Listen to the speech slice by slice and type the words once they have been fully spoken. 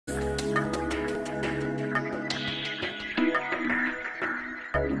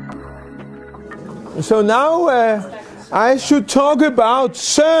So now I should talk about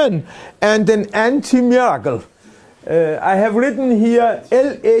Cern and an anti-miracle. I have written here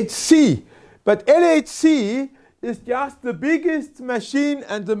LHC, but LHC is just the biggest machine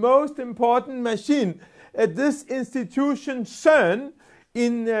and the most important machine at this institution Cern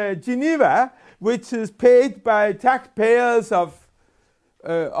in Geneva, which is paid by taxpayers of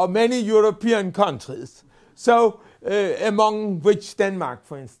many European countries. So among which Denmark,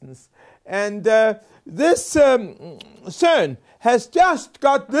 for instance. And this Cern has just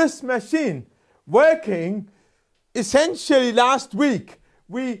got this machine working essentially last week.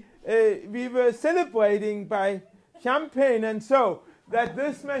 We were celebrating by champagne and so that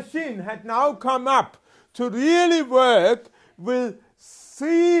this machine had now come up to really work with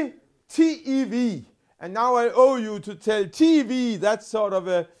 3 TeV. And now I owe you to tell TeV, that's sort of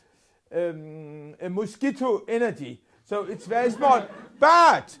a mosquito energy. So it's very small,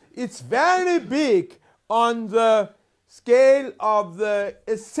 but it's very big on the scale of a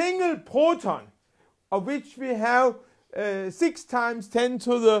single proton, of which we have 6 times 10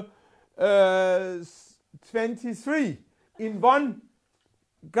 to the 23 in 1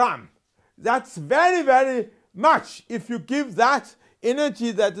 gram. That's very, very much if you give that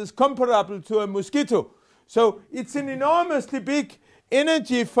energy that is comparable to a mosquito. So it's an enormously big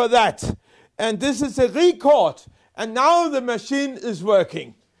energy for that. And this is a record. And now the machine is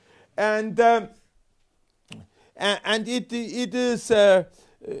working. And it is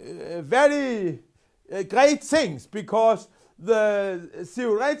very great things, because the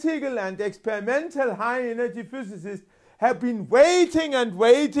theoretical and experimental high energy physicists have been waiting and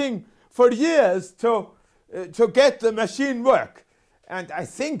waiting for years to get the machine work. And I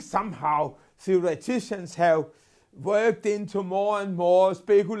think somehow theoreticians have worked into more and more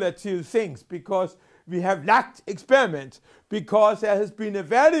speculative things, because we have lacked experiments, because there has been a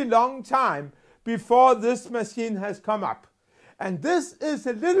very long time before this machine has come up. And this is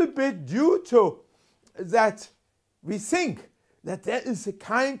a little bit due to that we think that there is a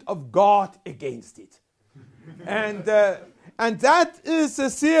kind of God against it. And that is a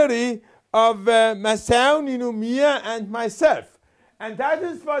theory of Masao Ninomiya and myself. And that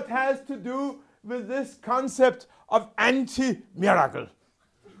is what has to do with this concept of anti-miracle.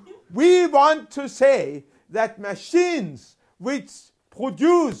 We want to say that machines which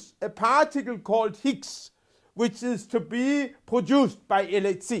produce a particle called Higgs, which is to be produced by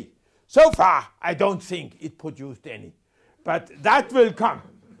LHC. So far, I don't think it produced any. But that will come.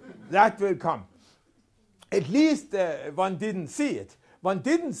 That will come. At least one didn't see it. One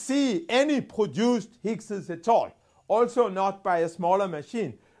didn't see any produced Higgses at all. Also not by a smaller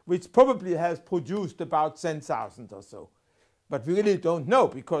machine, which probably has produced about 10,000 or so. But we really don't know,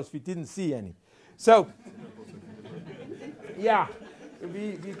 because we didn't see any. So, yeah,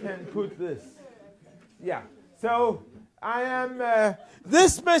 we can put this. Yeah, so I am,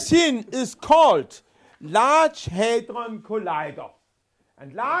 this machine is called Large Hadron Collider.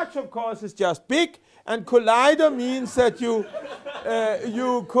 And large, of course, is just big, and collider means that you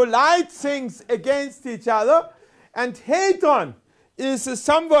collide things against each other. And hadron is a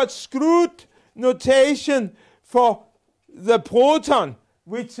somewhat screwed notation for the proton,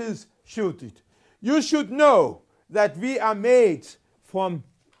 which is shooted. You should know that we are made from,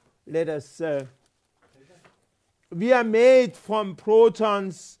 we are made from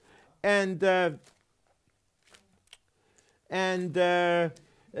protons and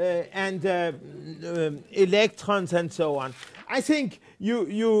electrons and so on. I think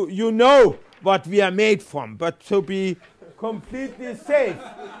you know what we are made from, but to be completely safe,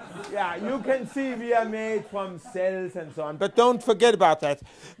 yeah, you can see we are made from cells and so on, but don't forget about that.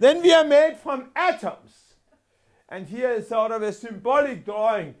 Then we are made from atoms. And here is sort of a symbolic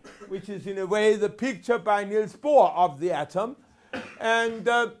drawing, which is in a way the picture by Niels Bohr of the atom. And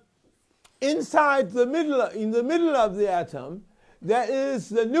inside the middle, in the middle of the atom, there is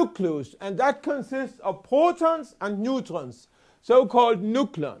the nucleus, and that consists of protons and neutrons, so-called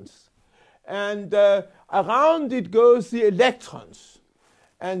nucleons. And around it goes the electrons,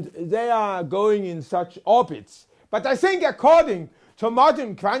 and they are going in such orbits. But I think according to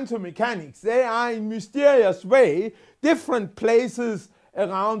modern quantum mechanics, they are in mysterious way different places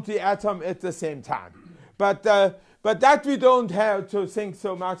around the atom at the same time. But that we don't have to think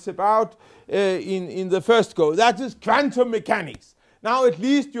so much about in the first go. That is quantum mechanics. Now at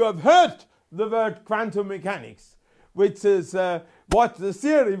least you have heard the word quantum mechanics, which is what the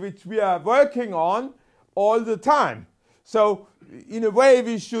theory which we are working on all the time. So in a way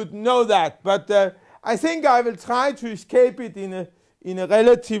we should know that. But I think I will try to escape it in a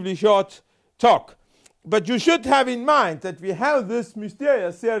relatively short talk. But you should have in mind that we have this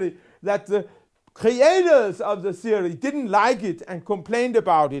mysterious theory that the creators of the theory didn't like it and complained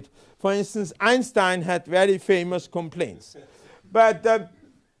about it. For instance, Einstein had very famous complaints. But then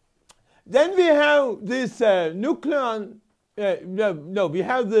we have this we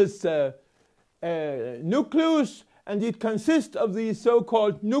have this nucleus, and it consists of these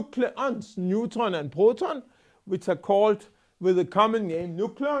so-called nucleons, neutron and proton, which are called with a common name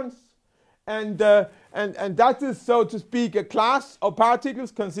nucleons. And that is, so to speak, a class of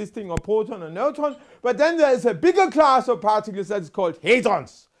particles consisting of proton and neutron. But then there is a bigger class of particles that is called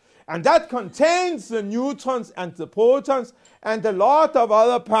hadrons. And that contains the neutrons and the protons and a lot of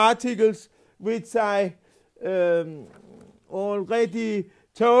other particles, which I already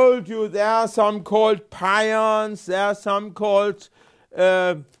told you. There are some called pions, there are some called,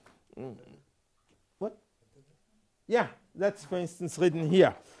 what? Yeah, that's for instance written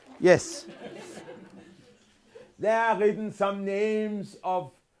here. Yes. There are written some names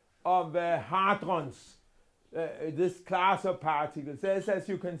of hadrons, this class of particles. There's, as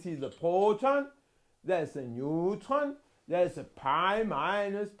you can see, the proton, there's a neutron, there's a pi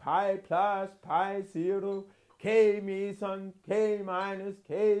minus, pi plus, pi 0, k meson, k minus,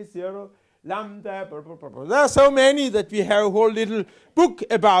 k 0, lambda, blah, blah, blah, blah. There are so many that we have a whole little book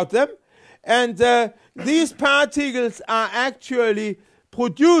about them. And these particles are actually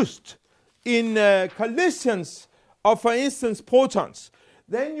produced in collisions of, for instance, protons.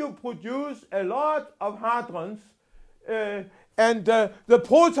 Then you produce a lot of hadrons, and the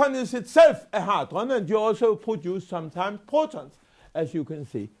proton is itself a hadron, and you also produce sometimes protons, as you can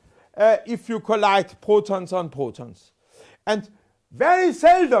see, if you collide protons on protons. And very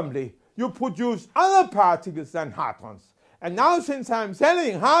seldomly, you produce other particles than hadrons. And now, since I'm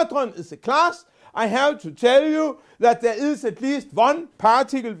saying hadron is a class, I have to tell you that there is at least one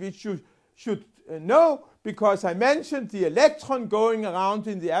particle which you should know, because I mentioned the electron going around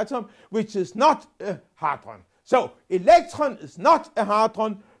in the atom, which is not a hadron. So electron is not a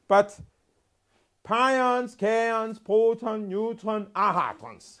hadron, but pions, kaons, proton, neutron are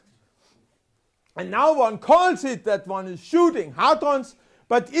hadrons. And now one calls it that one is shooting hadrons,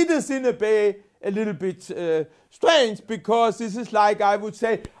 but it is in a way a little bit strange, because this is like I would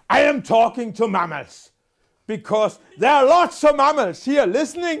say, I am talking to mammals, because there are lots of mammals here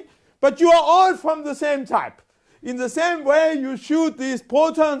listening, but you are all from the same type. In the same way you shoot these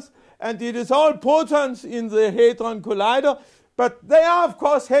protons, and it is all protons in the Hadron Collider, but they are of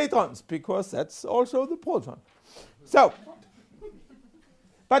course hadrons, because that's also the proton. So,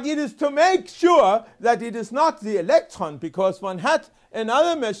 but it is to make sure that it is not the electron, because one had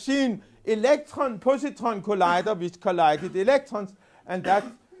another machine, electron-positron collider, which collided electrons, and that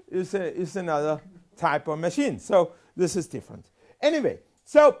is another type of machine. So this is different. Anyway,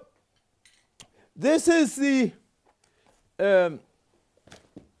 so this is the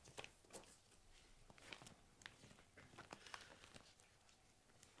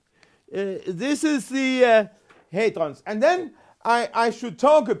hadrons. And then I should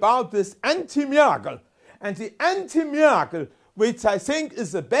talk about this anti-miracle. And the anti-miracle, which I think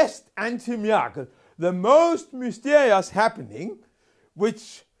is the best anti-miracle, the most mysterious happening,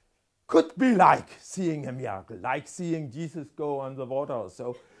 which could be like seeing a miracle, like seeing Jesus go on the water or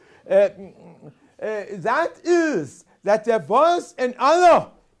so. That is that there was another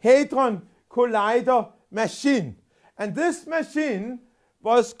Hadron Collider machine. And this machine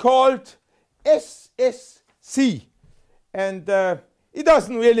was called SSC. And it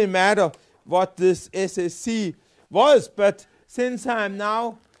doesn't really matter what this SSC was, but since I'm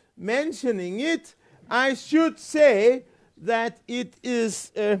now mentioning it, I should say that it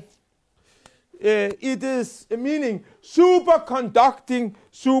is meaning superconducting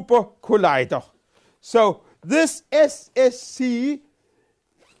super collider. So this SSC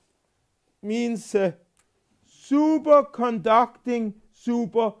means superconducting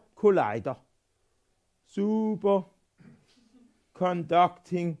super collider.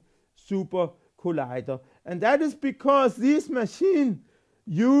 Superconducting super collider. And that is because these machines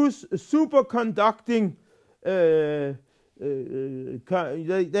use superconducting, they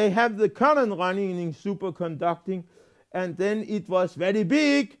have the current running in superconducting, and then it was very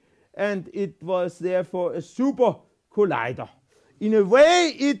big, and it was therefore a super collider. In a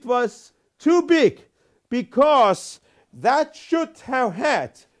way, it was too big, because that should have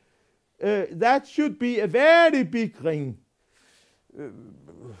had, that should be a very big ring,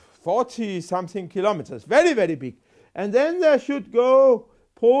 40-something kilometers, very, very big. And then there should go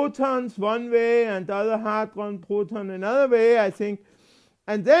protons one way and other hadron proton another way, I think.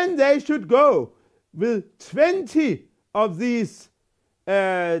 And then they should go with 20 of these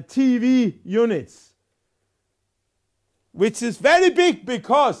TV units, which is very big,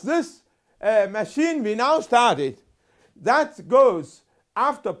 because this machine we now started, that goes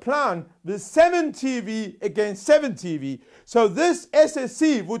after plan with 7 TeV against 7 TeV. So this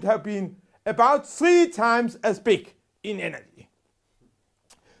SSC would have been about 3 times as big in energy.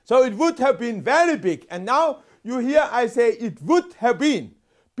 So it would have been very big. And now you hear I say it would have been,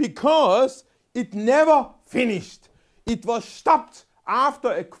 because it never finished. It was stopped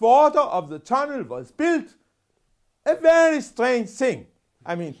after a quarter of the tunnel was built. A very strange thing.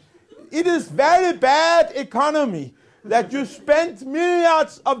 I mean, it is very bad economy that you spend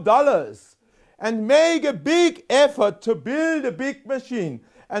milliards of dollars and make a big effort to build a big machine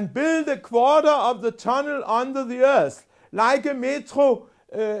and build a quarter of the tunnel under the earth, like a metro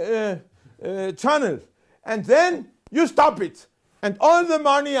tunnel. And then you stop it. And all the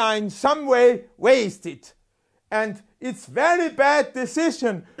money are in some way wasted. And it's very bad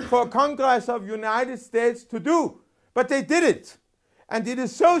decision for Congress of United States to do. But they did it. And it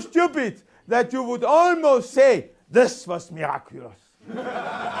is so stupid that you would almost say, this was miraculous.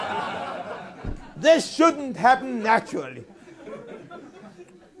 This shouldn't happen naturally.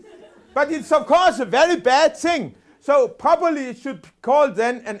 But it's of course a very bad thing. So probably it should be called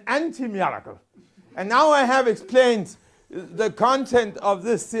then an anti-miracle. And now I have explained the content of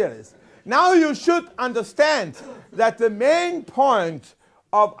this series. Now you should understand that the main point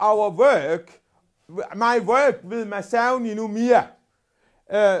of our work, my work with Masao Ninomiya,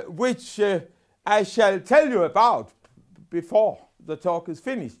 which I shall tell you about before the talk is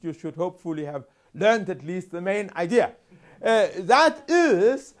finished. You should hopefully have learned at least the main idea. That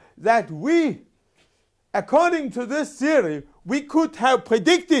is that we, according to this theory, we could have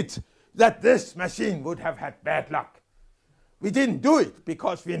predicted that this machine would have had bad luck. We didn't do it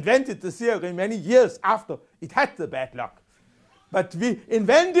because we invented the theory many years after it had the bad luck. But we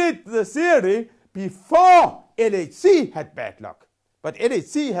invented the theory before LHC had bad luck. But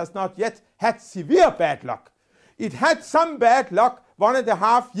LHC has not yet had severe bad luck. It had some bad luck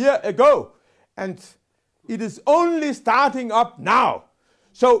 1.5 years ago, and it is only starting up now.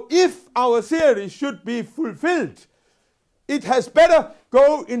 So if our theory should be fulfilled, it has better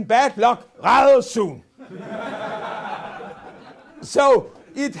go in bad luck rather soon. So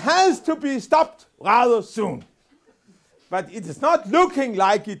it has to be stopped rather soon. But it is not looking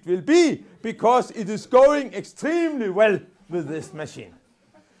like it will be, because it is going extremely well with this machine.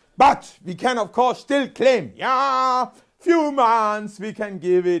 But we can of course still claim, yeah, few months we can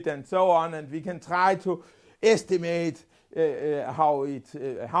give it and so on, and we can try to estimate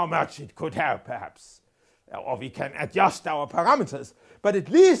how much it could have perhaps. Or we can adjust our parameters. But at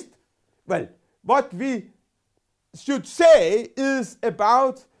least, well, what we should say is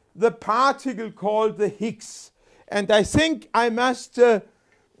about the particle called the Higgs. And I think I must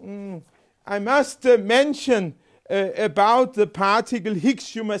mention about the particle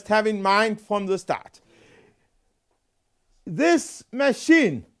Higgs you must have in mind from the start. This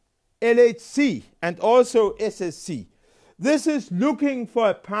machine, LHC and also SSC, this is looking for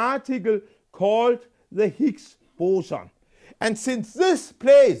a particle called the Higgs boson. And since this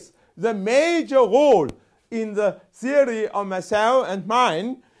plays the major role in the theory of Masao and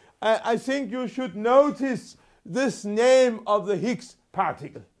mine, I think you should notice this name of the Higgs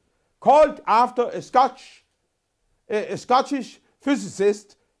particle, called after a Scottish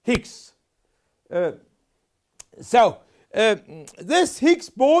physicist, Higgs. This Higgs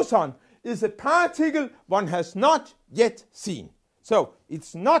boson is a particle one has not yet seen. So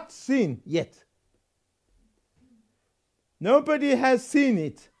it's not seen yet. Nobody has seen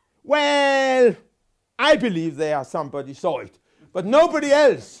it. Well, I believe somebody saw it, but nobody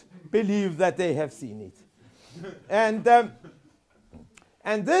else believes that they have seen it. And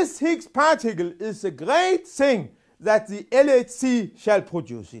this Higgs particle is a great thing that the LHC shall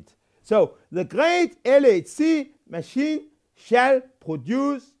produce it. So the great LHC machine shall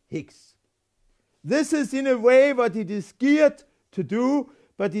produce Higgs. This is in a way what it is geared to do,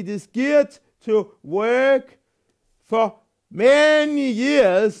 but it is geared to work for many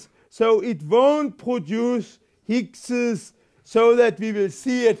years, so it won't produce Higgses so that we will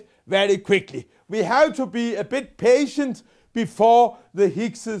see it very quickly. We have to be a bit patient before the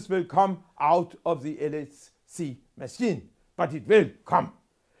Higgses will come out of the LHC machine, but it will come.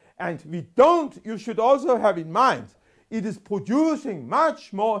 And you should also have in mind, it is producing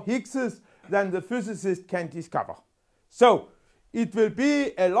much more Higgses than the physicist can discover. So it will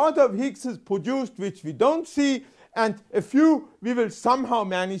be a lot of Higgses produced which we don't see, and a few we will somehow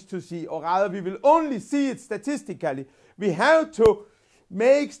manage to see, or rather we will only see it statistically. We have to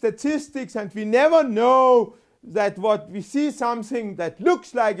make statistics, and we never know that what we see something that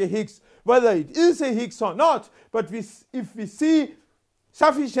looks like a Higgs, whether it is a Higgs or not. But if we see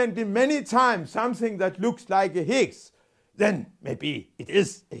sufficiently many times something that looks like a Higgs, then maybe it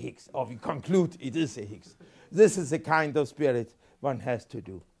is a Higgs, or we conclude it is a Higgs. This is the kind of spirit one has to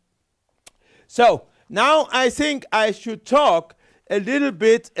do. So now I think I should talk a little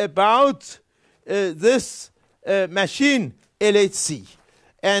bit about this machine LHC,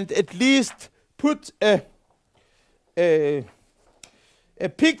 and at least put a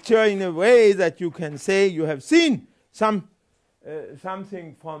picture in a way that you can say you have seen something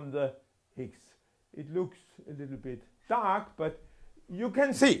from the Higgs. It looks a little bit dark, but you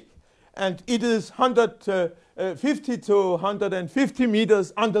can see. And it is 150 to 150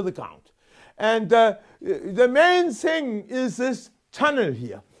 meters under the ground. And the main thing is this tunnel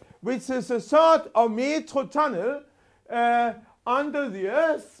here, which is a sort of metro tunnel under the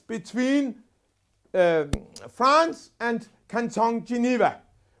earth between France and Canton Geneva,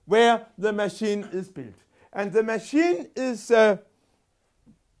 where the machine is built. And the machine is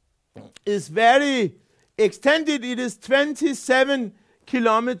very extended. It is 27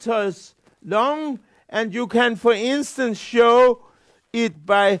 kilometers long, and you can, for instance, show it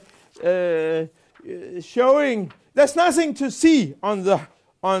by showing. There's nothing to see on the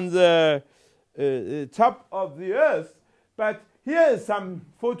top of the Earth, but here is some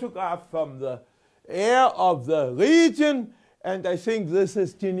photograph from the air of the region, and I think this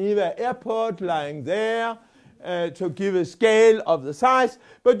is Geneva Airport lying there to give a scale of the size.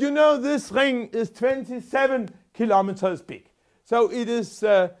 But you know, this ring is 27 kilometers big. So it is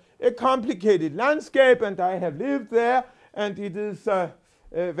a complicated landscape, and I have lived there, and it is a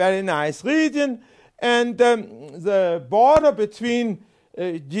very nice region. And the border between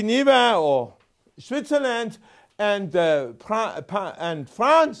Geneva or Switzerland and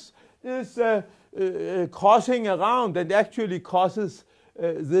France is crossing around, and actually crosses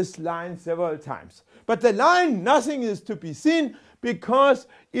this line several times. But the line, nothing is to be seen, because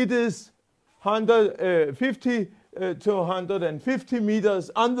it is 150 to 150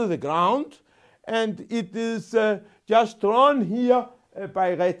 meters under the ground, and it is just drawn here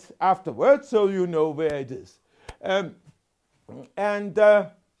by red afterwards, so you know where it is. And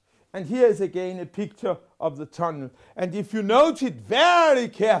here is again a picture of the tunnel. And if you note it very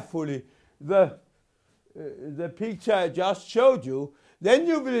carefully, the picture I just showed you, then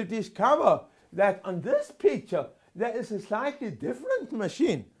you will discover that on this picture there is a slightly different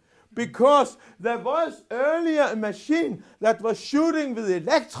machine, because there was earlier a machine that was shooting with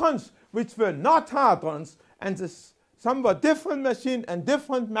electrons which were not hadrons, and this somewhat different machine and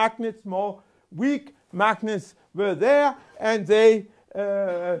different magnets, more weak magnets, were there, and they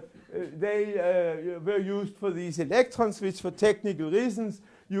were used for these electrons, which for technical reasons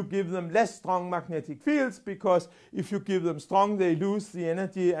you give them less strong magnetic fields, because if you give them strong, they lose the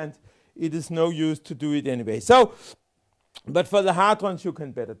energy, and it is no use to do it anyway. So, but for the hadrons, you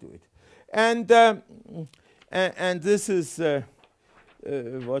can better do it. And this is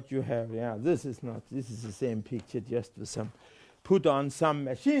what you have. Yeah, this is not. This is the same picture, just with some put on some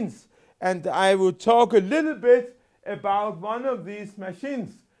machines. And I will talk a little bit about one of these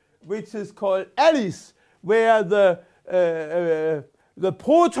machines, which is called Alice, where the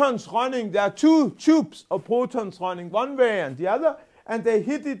protons running, there are two tubes of protons running one way and the other, and they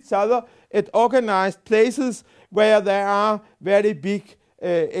hit each other at organized places where there are very big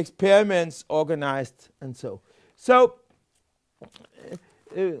experiments organized and so. So,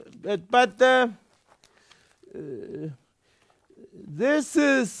 this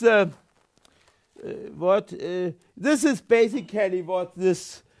is this is basically what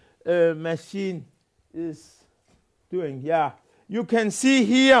this machine is doing. Yeah, you can see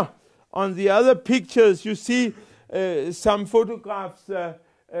here on the other pictures. You see some photographs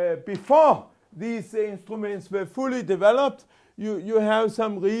before these instruments were fully developed. You have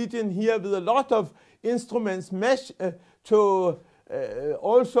some region here with a lot of instruments to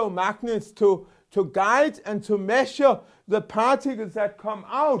also magnets to guide and to measure the particles that come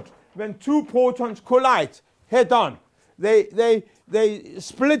out when two protons collide head on. They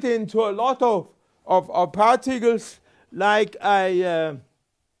split into a lot of particles, like I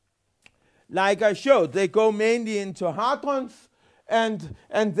showed. They go mainly into hadrons, and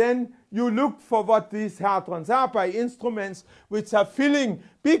then you look for what these hadrons are by instruments which are filling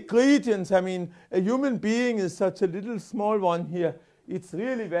big regions. I mean, a human being is such a little small one here. It's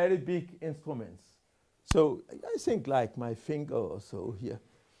really very big instruments. So I think like my finger or so here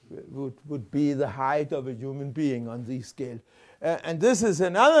would be the height of a human being on this scale. And this is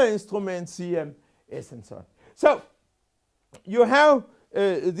another instrument, CMS and so on. So you have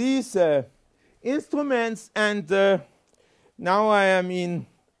these instruments, and now I am in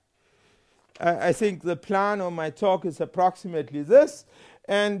I think the plan of my talk is approximately this.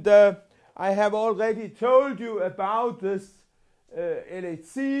 And I have already told you about this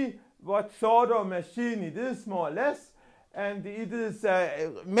LHC, what sort of machine it is, more or less. And it is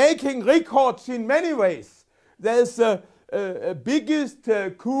making records in many ways. There's a biggest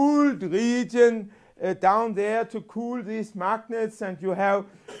cooled region down there to cool these magnets, and you have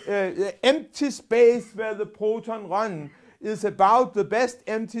the empty space where the proton run is about the best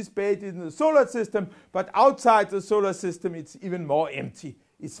empty space in the solar system, but outside the solar system it's even more empty.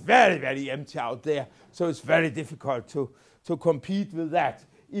 It's very, very empty out there, so it's very difficult to compete with that,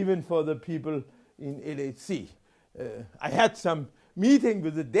 even for the people in LHC. I had some meeting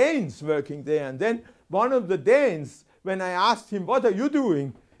with the Danes working there, and then one of the Danes, when I asked him, what are you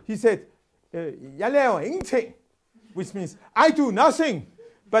doing? He said, jeg laver ingenting, which means I do nothing.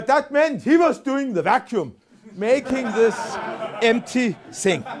 But that meant he was doing the vacuum, making this empty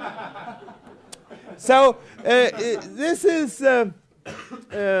thing. So this is the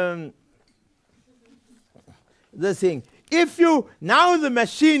thing. If you, now the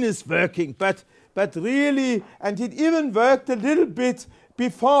machine is working, but really, and it even worked a little bit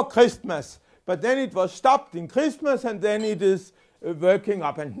before Christmas, but then it was stopped in Christmas, and then it is working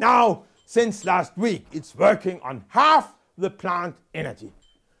up. And now, since last week, it's working on half the plant energy.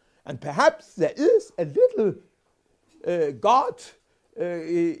 And perhaps there is a little God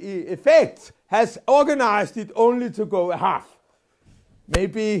effect has organized it only to go a half.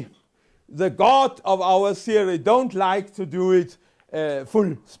 Maybe the God of our theory don't like to do it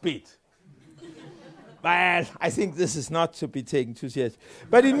full speed. Well, I think this is not to be taken too seriously.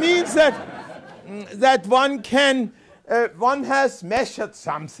 But it means that one has measured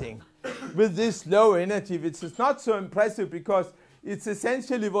something with this low energy, which is not so impressive because it's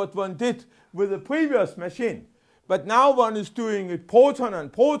essentially what one did with the previous machine. But now one is doing it proton on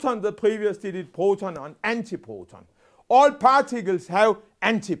proton. The previous did it proton on antiproton. All particles have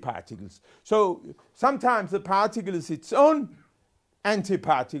antiparticles. So sometimes the particle is its own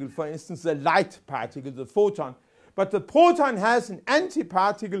antiparticle, for instance, the light particle, the photon. But the proton has an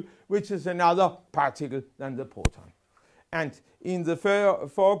antiparticle, which is another particle than the proton. And in the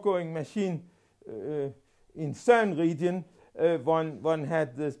foregoing machine in Cern region, one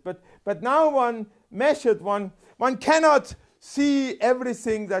had this. But now one measured one cannot see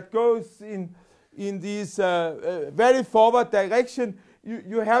everything that goes in these very forward direction.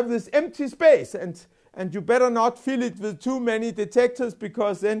 You have this empty space, and you better not fill it with too many detectors,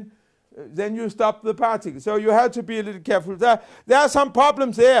 because then you stop the particle. So you have to be a little careful. There are some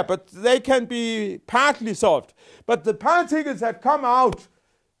problems there, but they can be partly solved. But the particles that come out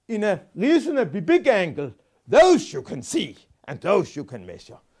in a reasonably big angle, those you can see, and those you can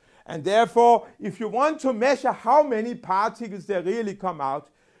measure. And therefore, if you want to measure how many particles there really come out,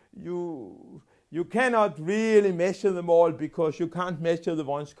 you cannot really measure them all, because you can't measure the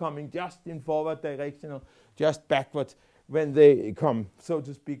ones coming just in forward direction or just backward when they come, so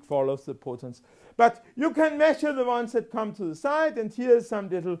to speak, follows the protons. But you can measure the ones that come to the side, and here's some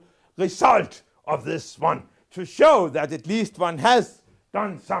little result of this one to show that at least one has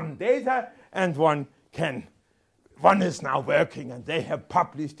done some data, and one is now working, and they have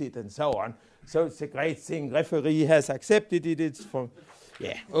published it and so on. So it's a great thing. Referee has accepted it. It's from,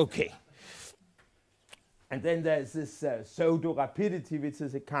 yeah, okay. And then there's this pseudo-rapidity, which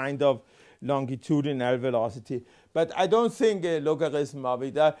is a kind of longitudinal velocity. But I don't think a logarithm of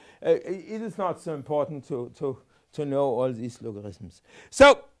it. It is not so important to know all these logarithms.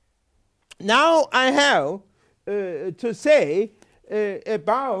 So now I have to say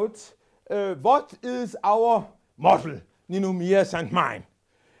about what is our model, Ninomias and mine.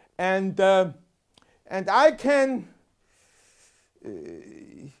 And I can...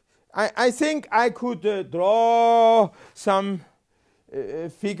 I think I could draw some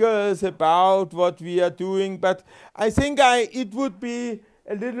figures about what we are doing, but I think it would be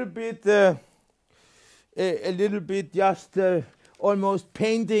a little bit just almost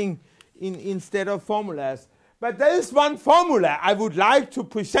painting instead of formulas. But there is one formula I would like to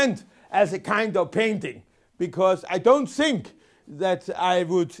present as a kind of painting, because I don't think that I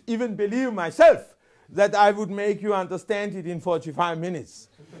would even believe myself that I would make you understand it in 45 minutes.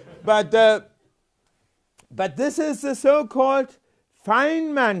 But this is the so-called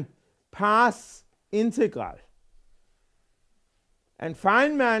Feynman path integral. And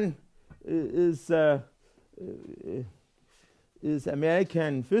Feynman is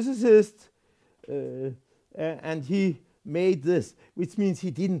American physicist, and he made this, which means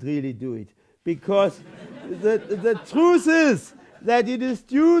he didn't really do it, because the truth is that it is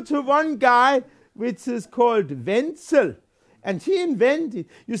due to one guy which is called Wenzel, And he invented,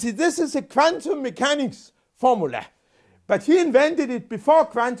 you see, this is a quantum mechanics formula. But he invented it before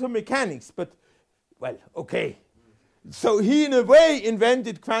quantum mechanics. But, well, okay. So he, in a way,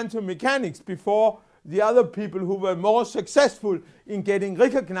 invented quantum mechanics before the other people who were more successful in getting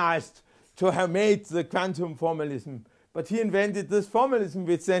recognized to have made the quantum formalism. But he invented this formalism,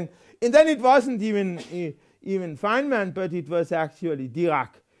 which then, and then it wasn't even Feynman, but it was actually Dirac.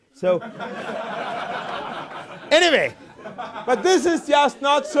 So, anyway, but this is just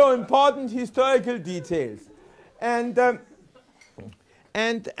not so important historical details. And the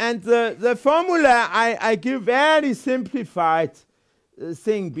formula I give very simplified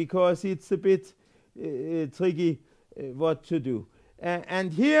thing because it's a bit tricky what to do.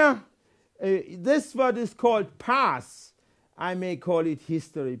 And here, this what is called past. I may call it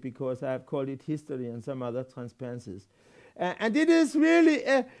history because I have called it history and some other transparencies. And it is really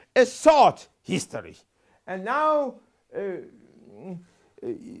a thought history. And now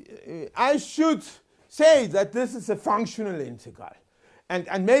I should say that this is a functional integral.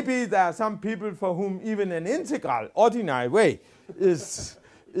 And maybe there are some people for whom even an integral, ordinary way, is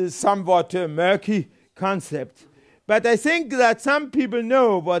somewhat a murky concept. But I think that some people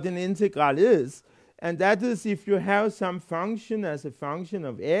know what an integral is, and that is if you have some function as a function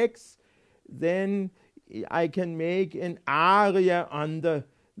of x, then I can make an area under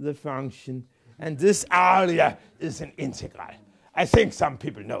the function, and this area is an integral. I think some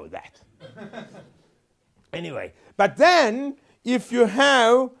people know that. Anyway, but then if you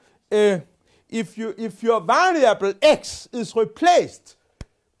have if your variable x is replaced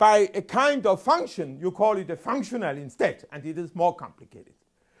by a kind of function, you call it a functional instead, and it is more complicated.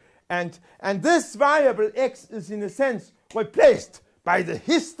 And this variable x is in a sense replaced by the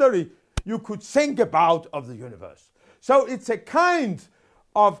history you could think about of the universe. So it's a kind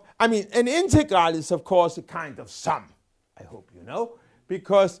of, I mean, an integral is of course a kind of sum, I hope you know,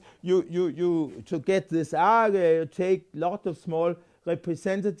 because you to get this area, you take a lot of small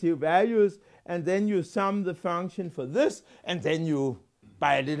representative values, and then you sum the function for this, and then you,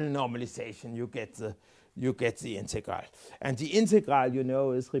 by a little normalization, you get the integral. And the integral, you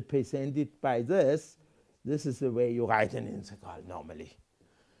know, is represented by this. This is the way you write an integral normally.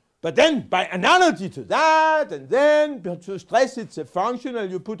 But then, by analogy to that, and then to stress it's a functional,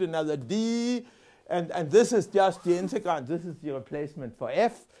 you put another d, and this is just the integral, and this is the replacement for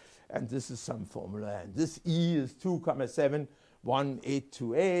f, and this is some formula, and this e is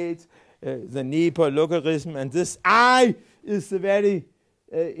 2,71828, the Neper logarithm, and this I is a very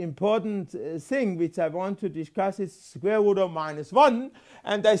important thing which I want to discuss. It's square root of -1,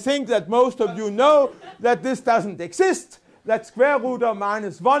 and I think that most of you know that this doesn't exist, that square root of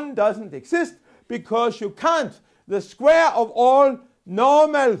 -1 doesn't exist, because you can't, the square of all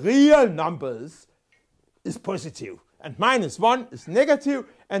normal real numbers is positive, and -1 is negative,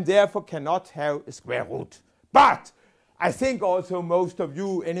 and therefore cannot have a square root. But I think also most of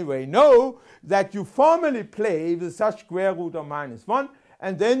you anyway know that you formally play with such square root of -1,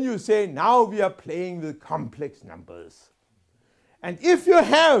 and then you say, now we are playing with complex numbers. And if you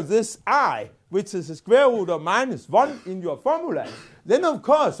have this I, which is a square root of -1 in your formula, then of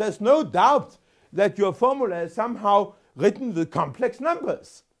course there's no doubt that your formula is somehow written with complex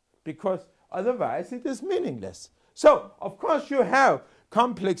numbers, because otherwise it is meaningless. So, of course you have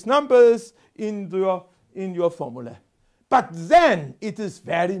complex numbers in your formula. But then it is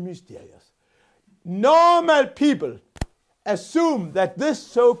very mysterious. Normal people assume that this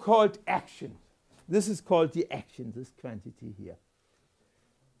so-called action, this is called the action, this quantity here.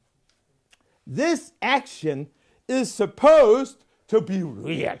 This action is supposed to be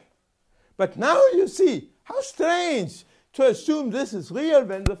real. But now you see how strange to assume this is real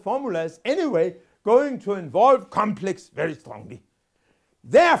when the formula is anyway going to involve complex very strongly.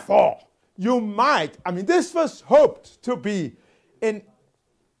 Therefore, you might, I mean, this was hoped to be an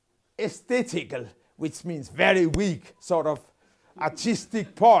aesthetical, which means very weak, sort of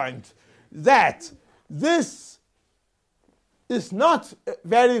artistic point, that this is not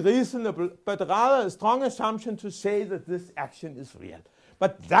very reasonable, but rather a strong assumption to say that this action is real.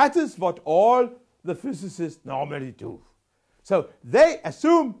 But that is what all the physicists normally do. So they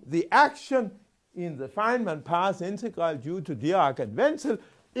assume the action in the Feynman path integral due to Dirac and Wenzel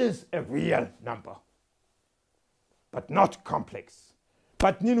is a real number, but not complex.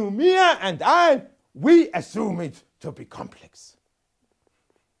 But Ninomir and I, we assume it to be complex.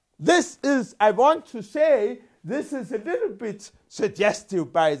 This is, I want to say, this is a little bit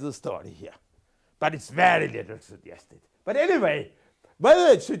suggestive by the story here, but it's very little suggested. But anyway,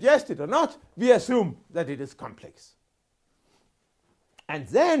 whether it's suggested or not, we assume that it is complex. And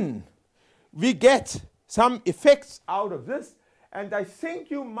then we get some effects out of this. And I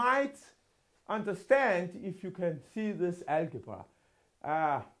think you might understand if you can see this algebra.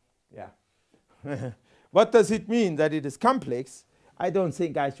 What does it mean that it is complex? I don't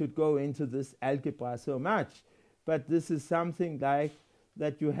think I should go into this algebra so much, but this is something like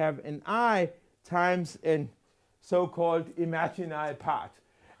that you have an I times an so-called imaginary part.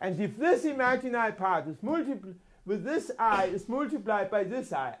 And if this imaginary part is multiplied with this I is multiplied by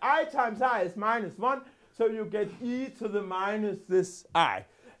this I times I is minus 1, so you get e to the minus this I.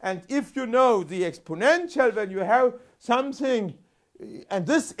 And if you know the exponential, when you have something, and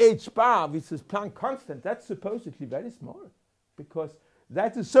this h bar, which is Planck constant, that's supposedly very small, because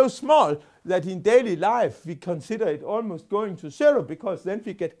that is so small that in daily life we consider it almost going to 0, because then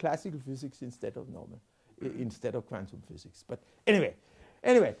we get classical physics instead of quantum physics. But anyway,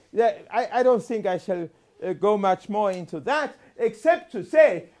 I don't think I shall go much more into that, except to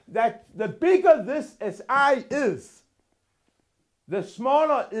say that the bigger this Si is, the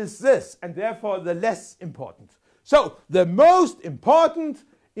smaller is this, and therefore the less important. So the most important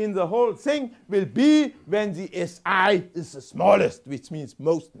in the whole thing will be when the Si is the smallest, which means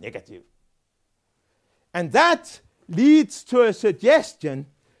most negative. And that leads to a suggestion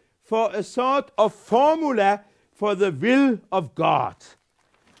for a sort of formula for the will of God.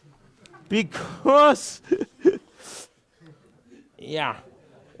 Because,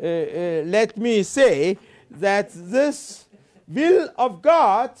 let me say that this will of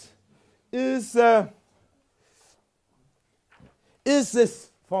God is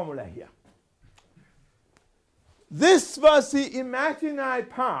this formula here. This was the imaginary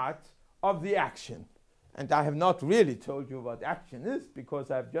part of the action. And I have not really told you what action is,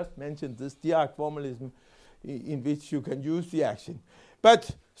 because I've just mentioned this Dirac formalism in which you can use the action.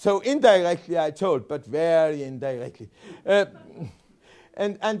 But so indirectly I told, but very indirectly. And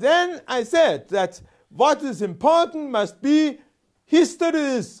then I said that what is important must be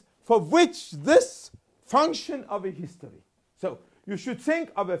histories for which this function of a history. So you should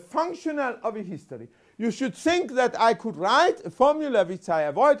think of a functional of a history. You should think that I could write a formula which I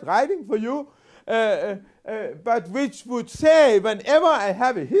avoid writing for you, but which would say whenever I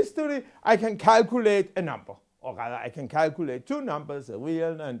have a history, I can calculate a number. Or rather, I can calculate two numbers, a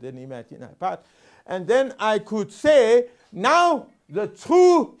real and an imaginary part. And then I could say, now the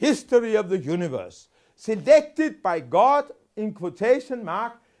true history of the universe, selected by God in quotation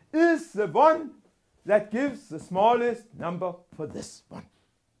mark, is the one that gives the smallest number for this one.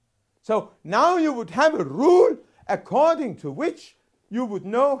 So now you would have a rule according to which you would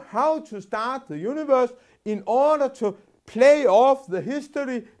know how to start the universe in order to play off the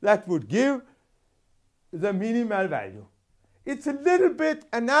history that would give the minimal value. It's a little bit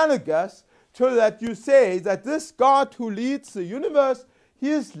analogous to that you say that this God who leads the universe,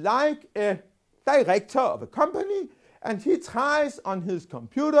 he is like a director of a company, and he tries on his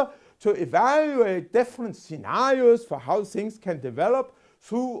computer to evaluate different scenarios for how things can develop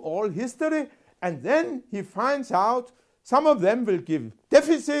through all history, and then he finds out some of them will give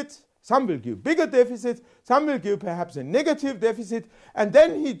deficits, some will give bigger deficits, some will give perhaps a negative deficit, and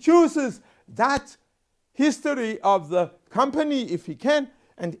then he chooses that history of the company if he can,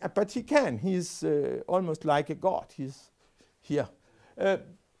 but he can. He's almost like a god. He's here.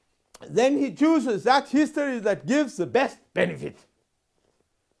 Then he chooses that history that gives the best benefit,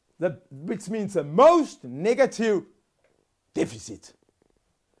 which means the most negative deficit.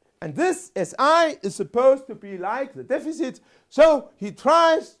 And this SI is supposed to be like the deficit, so he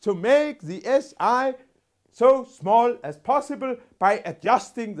tries to make the SI so small as possible by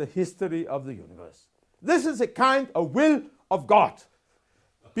adjusting the history of the universe. This is a kind of will of God,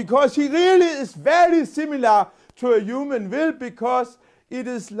 because he really is very similar to a human will, because it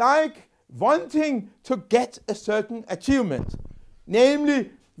is like wanting to get a certain achievement, namely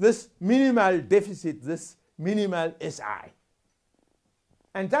this minimal deficit, this minimal SI.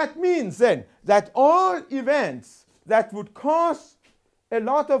 And that means then that all events that would cause a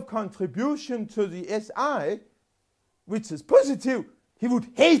lot of contribution to the SI, which is positive, he would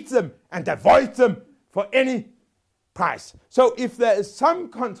hate them and avoid them for any price. So if there is some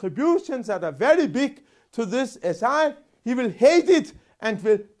contributions that are very big to this SI, he will hate it and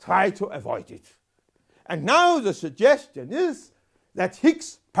will try to avoid it. And now the suggestion is that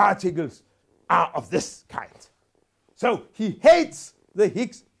Higgs particles are of this kind. So he hates the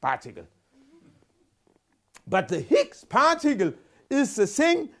Higgs particle. But the Higgs particle is the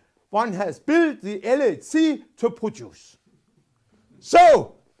thing one has built the LHC to produce.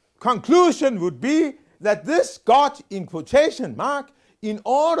 So, conclusion would be that this God, in quotation mark, in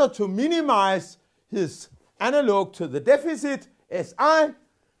order to minimize his analog to the deficit, SI,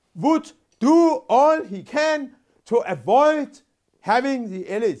 would do all he can to avoid having the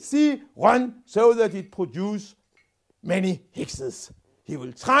LHC run so that it produces many Higgses. He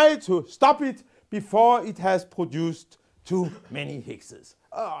will try to stop it before it has produced too many Higgses.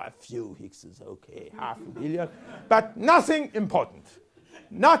 Oh, a few Higgses, okay, 500,000, but nothing important.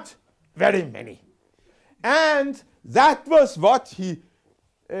 Not very many. And that was what he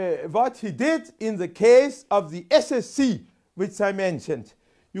did in the case of the SSC, which I mentioned.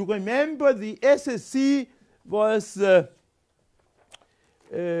 You remember the SSC was the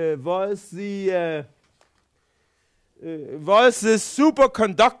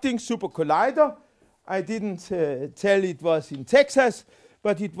superconducting supercollider. I didn't tell it was in Texas,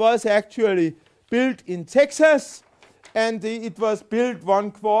 but it was actually built in Texas, and it was built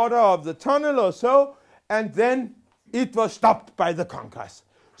 1/4 of the tunnel or so, and then it was stopped by the Congress.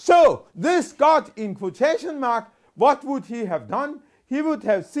 So this got, in quotation mark, what would he have done? He would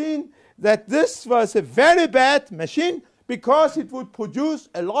have seen that this was a very bad machine because it would produce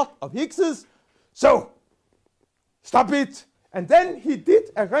a lot of Higgses. So stop it. And then he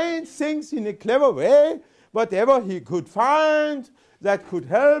did arrange things in a clever way, whatever he could find that could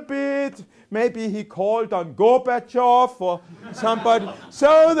help it. Maybe he called on Gorbachev or somebody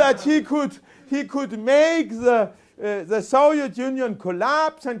so that he could make the Soviet Union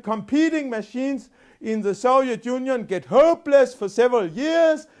collapse, and competing machines in the Soviet Union get hopeless for several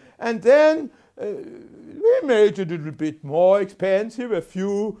years, and then we made it a little bit more expensive, a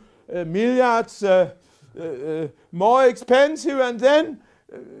few milliards more expensive, and then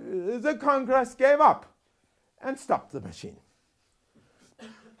the Congress gave up and stopped the machine.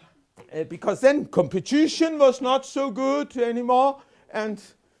 Because then competition was not so good anymore, and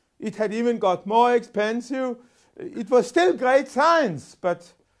it had even got more expensive. It was still great science,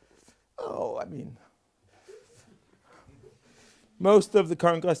 but, most of the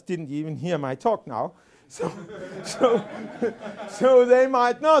Congress didn't even hear my talk now, so they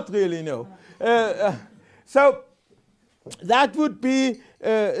might not really know. So that would be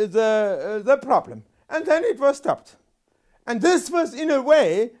the problem. And then it was stopped. And this was, in a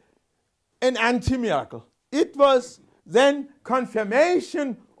way, an anti-miracle. It was then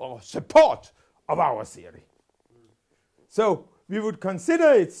confirmation or support of our theory. So we would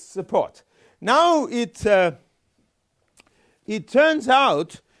consider its support. Now it turns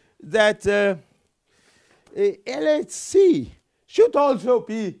out that LHC should also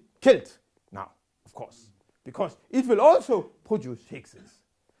be killed now, of course, because it will also produce Higgses.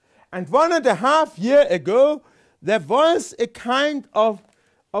 And 1.5 years ago, there was a kind of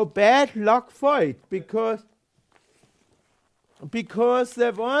bad luck for it, because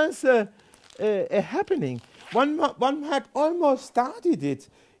there was a happening. One had almost started it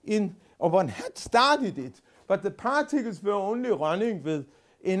one had started it, but the particles were only running with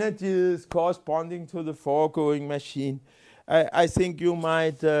energies corresponding to the foregoing machine. I think you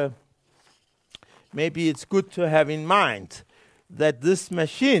might, maybe it's good to have in mind that this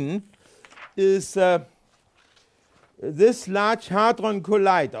machine is this Large Hadron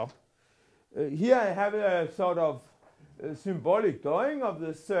Collider. Here I have a sort of symbolic drawing of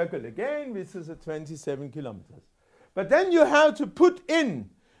the circle again, which is at 27 kilometers. But then you have to put in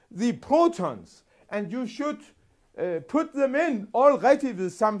the protons, and you should put them in already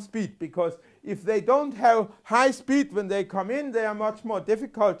with some speed, because if they don't have high speed when they come in, they are much more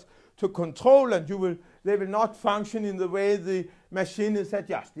difficult to control, and they will not function in the way the machine is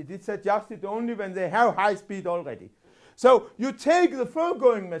adjusted. It's adjusted only when they have high speed already. So you take the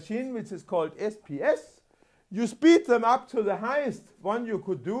foregoing machine, which is called SPS, you speed them up to the highest one you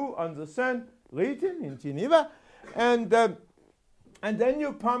could do on the Cern region in Geneva, and then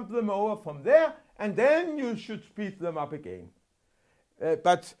you pump them over from there, and then you should speed them up again.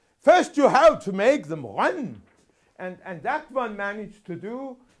 But first you have to make them run, and that one managed to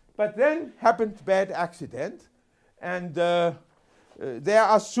do, but then happened bad accident, and there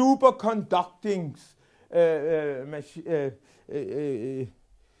are superconducting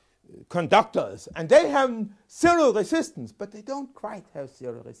conductors, and they have zero resistance, but they don't quite have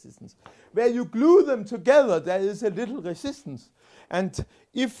zero resistance. Where you glue them together, there is a little resistance, and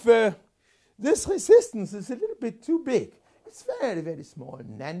if this resistance is a little bit too big, it's very, very small,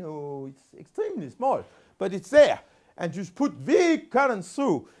 nano, it's extremely small, but it's there, and you put weak currents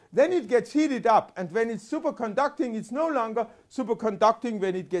through, then it gets heated up, and when it's superconducting, it's no longer superconducting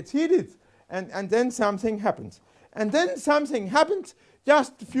when it gets heated, and then something happens. And then something happened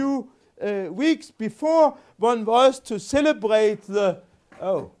just a few weeks before. One was to celebrate that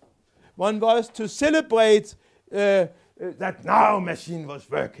now machine was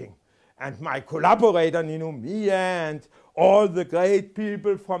working. And my collaborator Nino Mia and all the great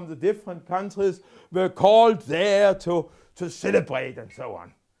people from the different countries were called there to celebrate and so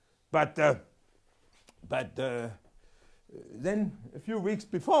on. But then a few weeks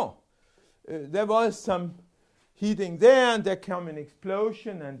before, there was some heating there, and there came an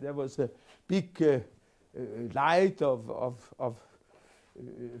explosion, and there was a big light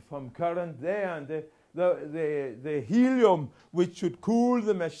from current there, and the helium, which should cool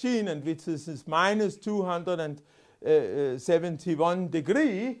the machine, and which is minus 271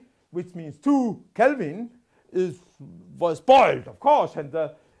 degree, which means 2 Kelvin, was boiled, of course, and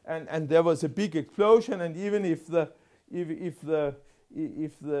there was a big explosion, and even if the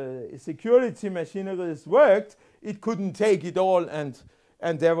security machineries worked, it couldn't take it all, and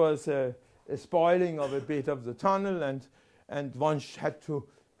there was a spoiling of a bit of the tunnel, and one had to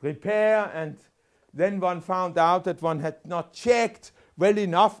repair, and then one found out that one had not checked well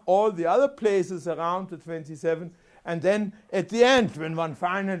enough all the other places around the 27, and then at the end, when one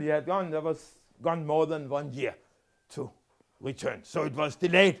finally had gone, there was gone more than 1 year to return. So it was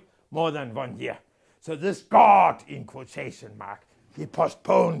delayed more than 1 year. So this God, in quotation mark, he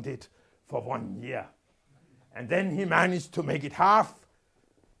postponed it for 1 year. And then he managed to make it half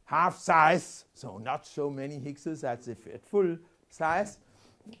size, so not so many Higgses as if at full size,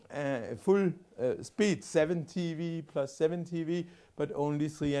 full speed, 7 TeV plus 7 TeV, but only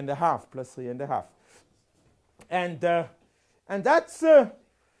 3.5 plus 3.5. And that's the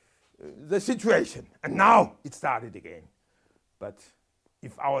situation. And now it started again. But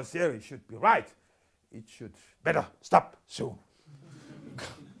if our theory should be right, it should better stop soon.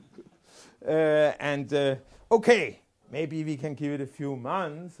 Okay, maybe we can give it a few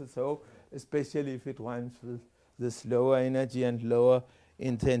months or so, especially if it runs with this lower energy and lower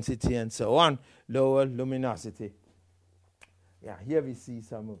intensity and so on, lower luminosity. Yeah, here we see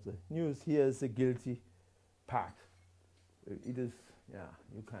some of the news. Here is the guilty part. It is, yeah,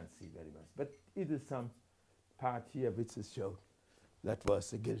 you can't see very much, but it is some part here which is shown. That was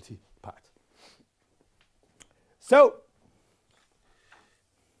the guilty part. So,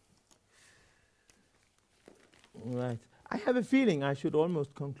 right. I have a feeling I should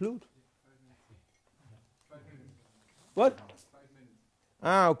almost conclude. 5 minutes. What? 5 minutes.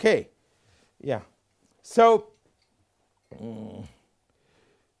 Ah, okay. Yeah. So,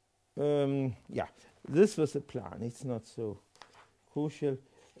 yeah, this was a plan. It's not so crucial.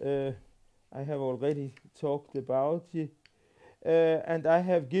 I have already talked about it, and I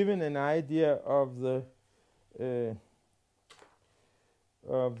have given an idea of the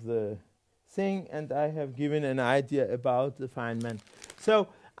thing, and I have given an idea about the Feynman. So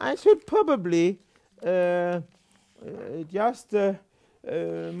I should probably just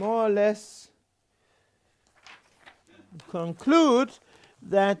more or less conclude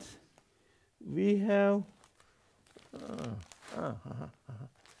that we have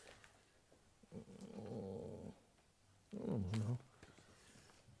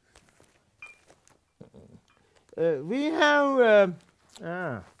we have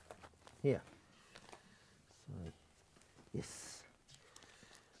here. Sorry. Yes.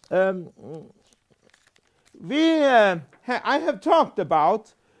 I have talked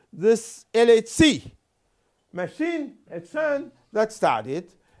about this LHC machine at Cern that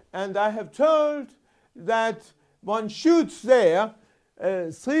started, and I have told that one shoots there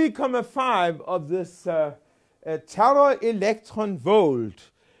 3,5 of this tera electron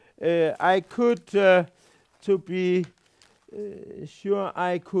volt. I could, to be sure,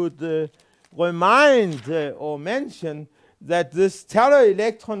 I could remind or mention that this tera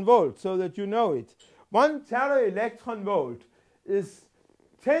electron volt, so that you know it, 1 tera electron volt is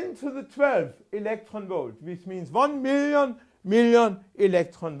 10 to the 12 electron volt, which means 1 million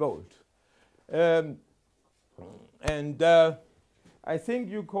electron volt. I think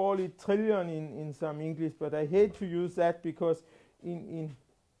you call it trillion in some English, but I hate to use that because in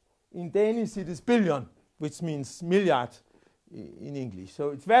Danish it is billion, which means milliard in English. So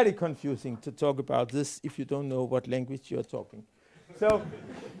it's very confusing to talk about this if you don't know what language you're talking. So,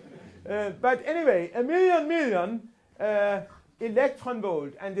 but anyway, a million electron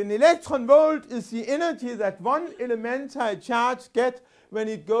volt. And an electron volt is the energy that one elementary charge gets when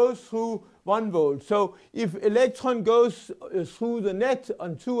it goes through 1 volt. So if electron goes through the net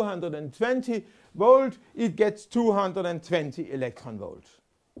on 220 volt, it gets 220 electron volts.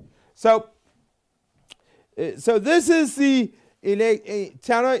 So this is the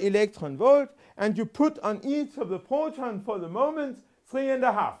tera electron volt, and you put on each of the proton for the moment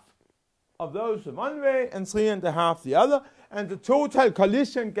 3.5 of those one way and 3.5 the other, and the total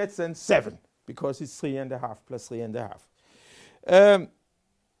collision gets then 7 because it's 3.5 plus 3.5.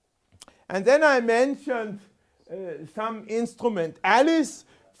 And then I mentioned some instrument, Alice,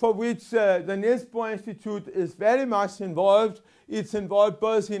 for which the Niels Bohr Institute is very much involved. It's involved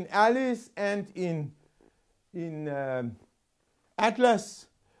both in Alice and in Atlas.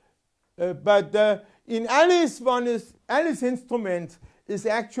 But in Alice, Alice instrument is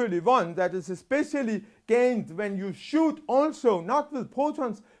actually one that is especially gained when you shoot also, not with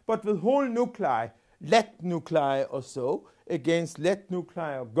protons, but with whole nuclei, lead nuclei or so, against lead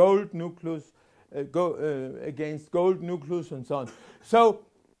nuclei or gold nucleus, against gold nucleus and so on. So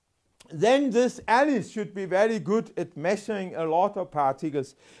then this Alice should be very good at measuring a lot of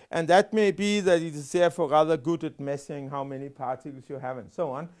particles, and that may be that it is therefore rather good at measuring how many particles you have and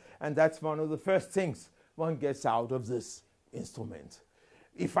so on, and that's one of the first things one gets out of this instrument.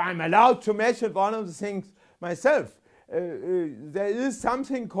 If I'm allowed to measure one of the things myself, there is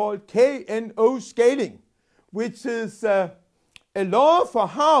something called KNO scaling, which is a law for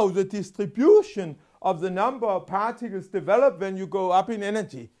how the distribution of the number of particles develop when you go up in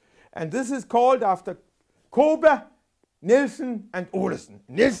energy. And this is called after Kobe, Nielsen, and Olesen.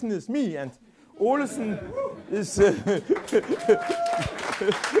 Nielsen is me, and Olesen is...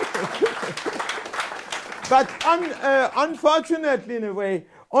 But unfortunately, in a way,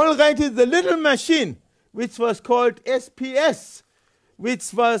 already the little machine, which was called SPS,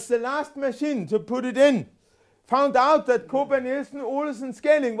 which was the last machine to put it in, found out that Kobe, Nielsen, Olesen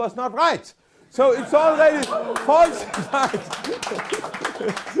scaling was not right. So it's already falsified.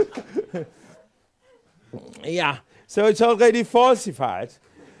 Yeah, so it's already falsified.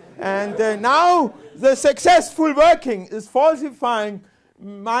 And now the successful working is falsifying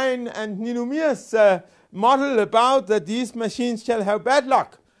mine and Ninumir's model about that these machines shall have bad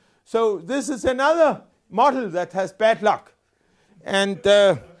luck. So this is another model that has bad luck. And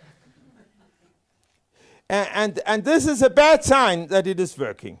this is a bad sign that it is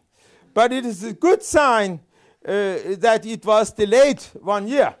working. But it is a good sign that it was delayed 1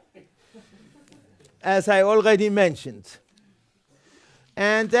 year, as I already mentioned.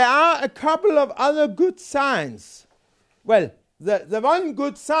 And there are a couple of other good signs. Well, the one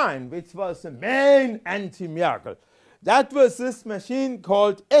good sign, which was the main anti-miracle, that was this machine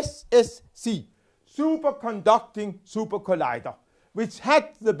called SSC, Superconducting Super Collider, which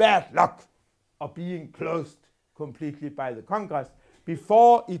had the bad luck of being closed completely by the Congress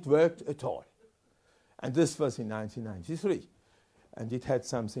before it worked at all. And this was in 1993. And it had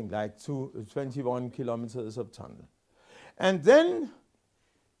something like 21 kilometers of tunnel. And then,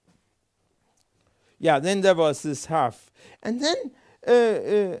 yeah, then there was this half. And then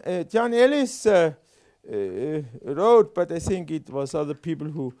John Ellis wrote, but I think it was other people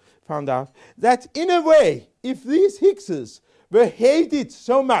who found out, that in a way, if these Higgses were hated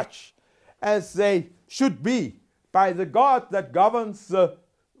so much as they should be by the God that governs the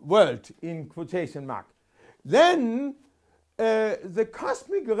world, in quotation mark, then the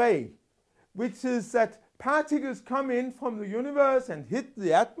cosmic ray, which is that particles come in from the universe and hit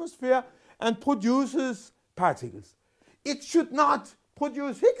the atmosphere and produces particles. It should not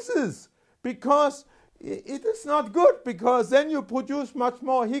produce Higgses, because it is not good, because then you produce much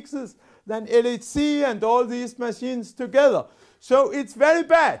more Higgses than LHC and all these machines together. So it's very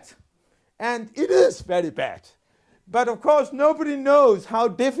bad, and it is very bad. But of course, nobody knows how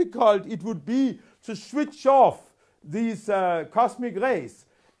difficult it would be to switch off these cosmic rays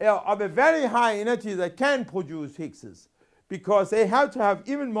of a very high energy that can produce Higgses, because they have to have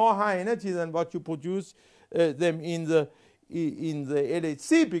even more high energy than what you produce them in the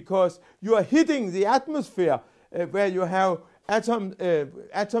LHC, because you are hitting the atmosphere where you have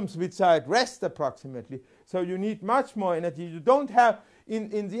atoms which are at rest approximately. So you need much more energy. You don't have...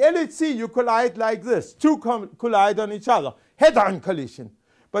 In the LHC, you collide like this. Two collide on each other. Head-on collision.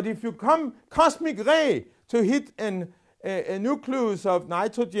 But if you come cosmic ray to hit a nucleus of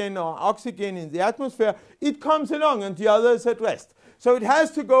nitrogen or oxygen in the atmosphere, it comes along and the other is at rest. So it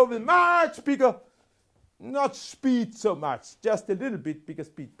has to go with much bigger, not speed so much, just a little bit bigger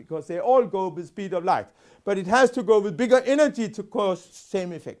speed, because they all go with speed of light. But it has to go with bigger energy to cause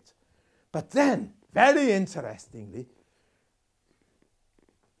same effect. But then, very interestingly,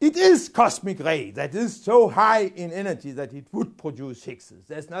 it is cosmic ray that is so high in energy that it would produce Higgses.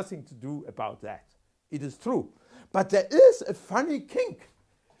 There's nothing to do about that. It is true. But there is a funny kink.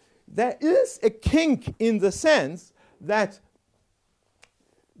 There is a kink in the sense that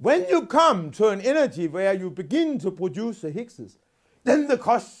when you come to an energy where you begin to produce the Higgses, then the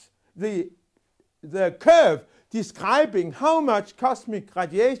curve describing how much cosmic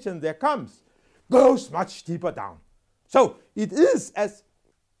radiation there comes goes much deeper down. So it is as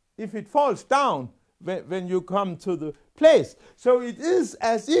if it falls down when you come to the place. So it is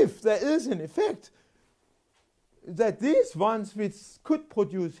as if there is an effect that these ones which could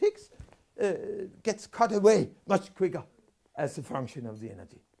produce Higgs gets cut away much quicker as a function of the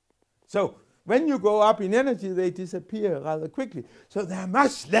energy. So when you go up in energy, they disappear rather quickly. So they are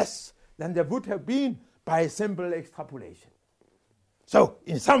much less than there would have been by a simple extrapolation. So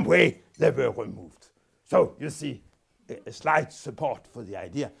in some way, they were removed. So you see a slight support for the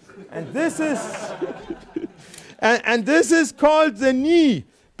idea. And this is and this is called the knee,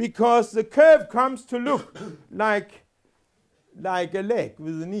 because the curve comes to look like a leg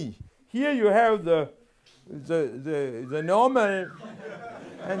with a knee. Here you have the normal,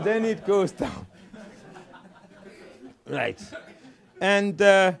 and then it goes down. Right. And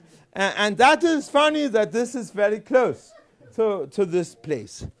that is funny that this is very close to this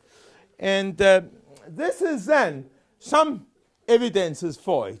place. And this is then some evidences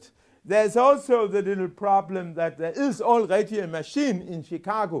for it. There's also the little problem that there is already a machine in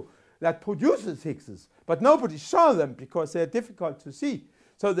Chicago that produces Higgses, but nobody saw them because they're difficult to see.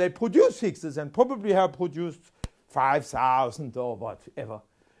 So they produce Higgses and probably have produced 5,000 or whatever.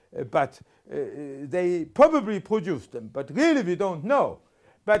 But they probably produced them, but really we don't know.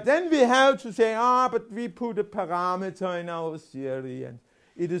 But then we have to say, but we put a parameter in our theory, and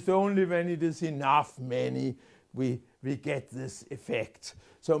it is only when it is enough many we get this effect.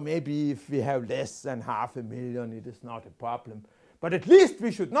 So maybe if we have less than 500,000, it is not a problem. But at least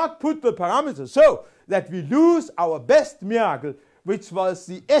we should not put the parameter so that we lose our best miracle, which was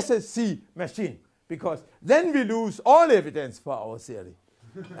the SSC machine, because then we lose all evidence for our theory.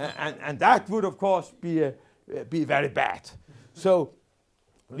 and that would, of course, be very bad. So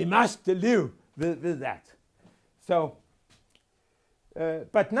we must live with that. So,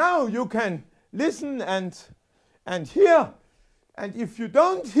 but now you can listen and hear. And if you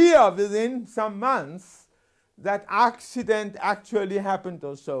don't hear within some months that accident actually happened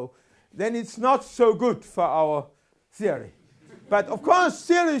or so, then it's not so good for our theory. But of course,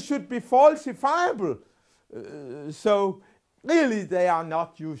 theories should be falsifiable. So really, they are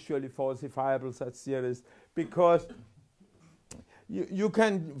not usually falsifiable, such theories, because you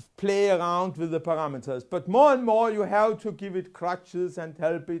can play around with the parameters. But more and more, you have to give it crutches and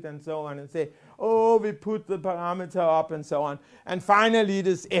help it and so on and say, we put the parameter up and so on. And finally, it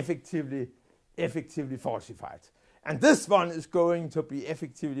is effectively falsified. And this one is going to be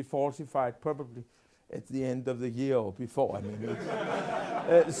effectively falsified probably at the end of the year or before. I mean,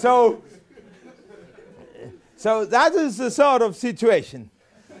 so that is the sort of situation.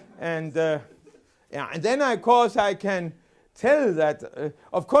 And and then, of course, I can tell that,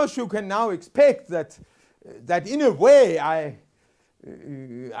 of course, you can now expect that in a way I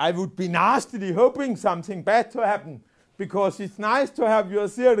would be nastily hoping something bad to happen, because it's nice to have your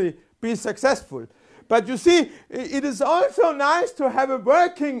theory be successful. But you see, it is also nice to have a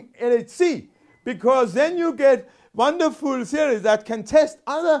working LHC, because then you get wonderful theories that can test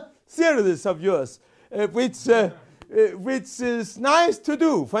other theories of yours, which is nice to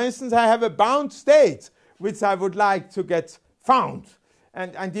do. For instance, I have a bound state which I would like to get found.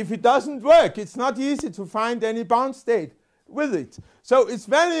 And if it doesn't work, it's not easy to find any bound state with it. So it's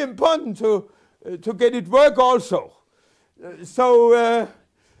very important to get it work also. So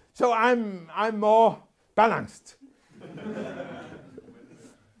I'm more balanced.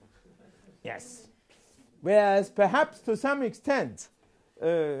 Yes. Whereas perhaps to some extent,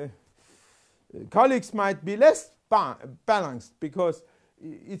 colleagues might be less balanced, because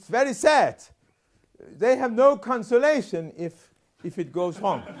it's very sad. They have no consolation if it goes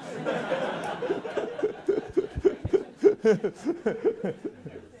wrong.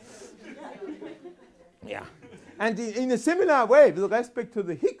 Yeah. And in a similar way, with respect to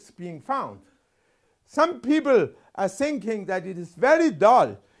the Higgs being found, some people are thinking that it is very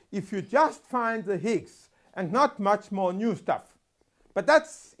dull if you just find the Higgs and not much more new stuff. But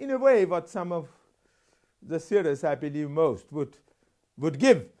that's, in a way, what some of the theories I believe most would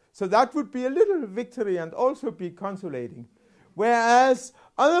give. So that would be a little victory and also be consolating. Whereas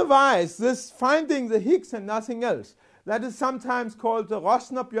otherwise, this finding the Higgs and nothing else, that is sometimes called the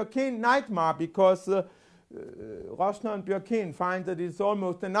Rosner-Bjorken nightmare, because Rosner and Bjorken find that it's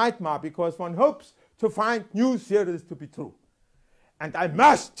almost a nightmare, because one hopes to find new theories to be true. And I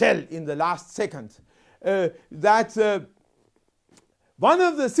must tell in the last second that one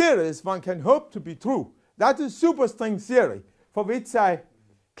of the theories one can hope to be true, that is superstring theory, for which I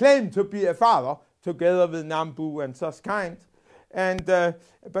claim to be a father, together with Nambu and Susskind. And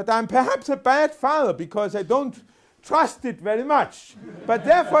but I'm perhaps a bad father, because I don't trust it very much. But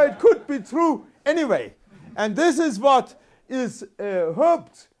therefore it could be true anyway. And this is what is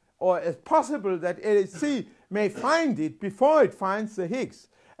hoped, or is possible, that LHC may find it before it finds the Higgs.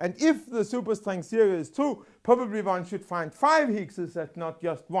 And if the superstring theory is true, probably one should find 5 Higgses and not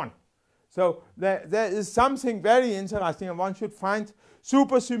just 1. So there is something very interesting, and one should find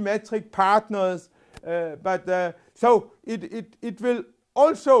supersymmetric partners. So it will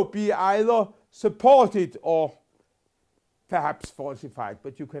also be either supported or perhaps falsified,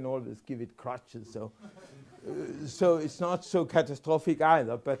 but you can always give it crutches. So it's not so catastrophic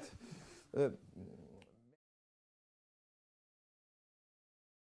either. But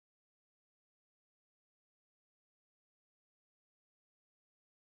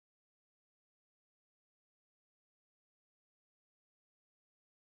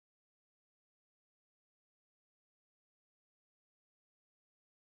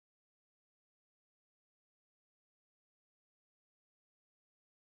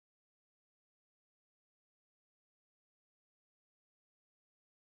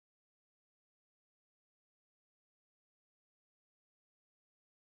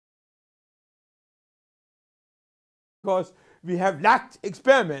because we have lacked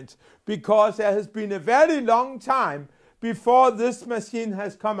experiments, because there has been a very long time before this machine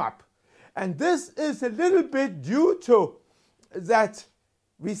has come up. And this is a little bit due to that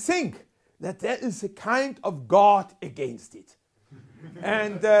we think that there is a kind of God against it.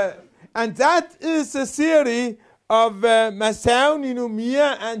 And that is a theory of Masao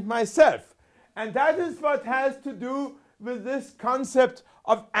Ninomiya and myself. And that is what has to do with this concept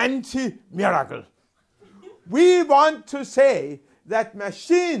of anti-miracle. We want to say that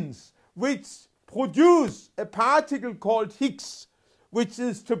machines which produce a particle called Higgs, which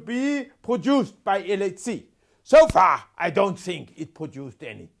is to be produced by LHC. So far, I don't think it produced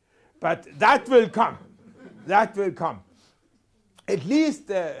any. But that will come. That will come. At least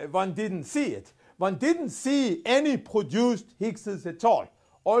one didn't see it. One didn't see any produced Higgses at all.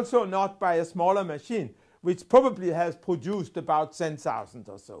 Also not by a smaller machine, which probably has produced about 10,000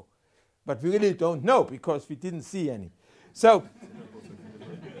 or so. But we really don't know because we didn't see any. So,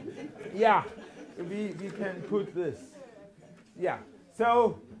 yeah, we can put this. Yeah,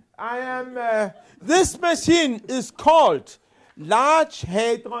 so I am, this machine is called Large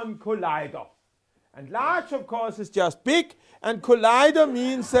Hadron Collider. And large, of course, is just big, and collider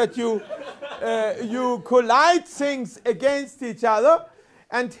means that you collide things against each other.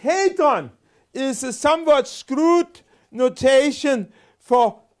 And hadron is a somewhat screwed notation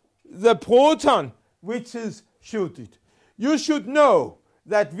for the proton, which is shooted. You should know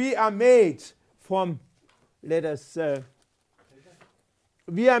that we are made from,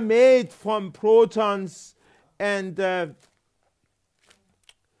 we are made from protons and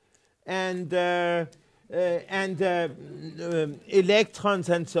electrons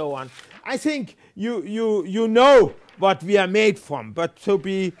and so on. I think you know what we are made from, but to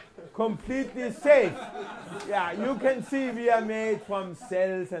be completely safe, yeah, you can see we are made from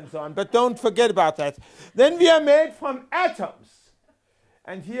cells and so on, but don't forget about that. Then we are made from atoms.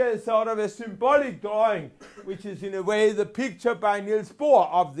 And here is sort of a symbolic drawing, which is in a way the picture by Niels Bohr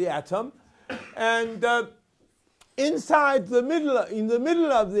of the atom. And inside the middle, in the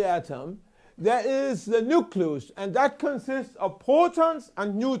middle of the atom, there is the nucleus, and that consists of protons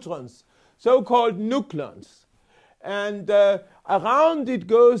and neutrons, so-called nucleons. And around it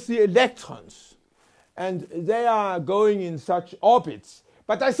goes the electrons, and they are going in such orbits.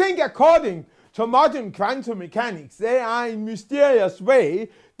 But I think according to modern quantum mechanics, they are in mysterious way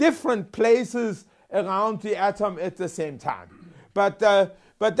different places around the atom at the same time. But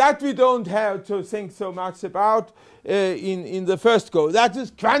that we don't have to think so much about in the first go. That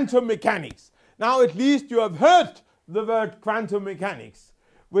is quantum mechanics. Now at least you have heard the word quantum mechanics,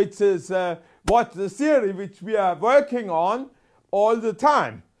 which is what the theory which we are working on all the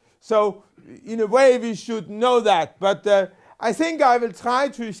time. So in a way we should know that. But I think I will try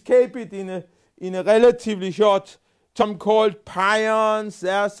to escape it in a relatively short. Some called pions.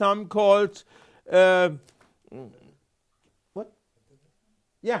 There are some called what?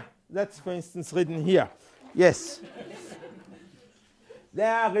 Yeah, that's for instance written here. Yes.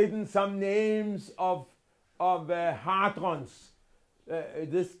 There are written some names of hadrons,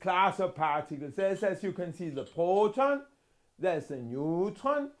 this class of particles. There's, as you can see, the proton, there's a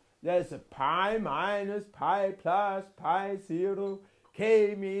neutron, there's a pi minus, pi plus, pi 0,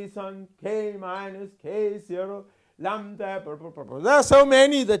 k meson, k minus, k 0, lambda, blah, blah, blah, blah. There are so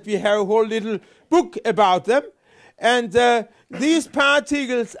many that we have a whole little book about them. And these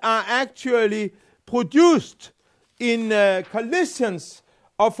particles are actually produced in collisions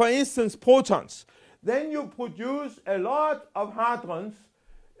of, for instance, protons. Then you produce a lot of hadrons,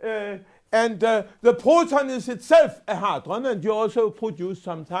 and the proton is itself a hadron, and you also produce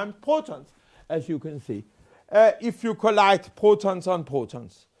sometimes protons, as you can see, if you collide protons on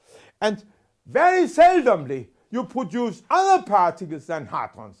protons. And very seldomly you produce other particles than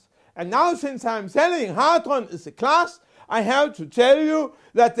hadrons. And now, since I'm saying hadron is a class, I have to tell you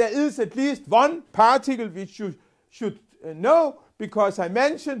that there is at least one particle which you should know, because I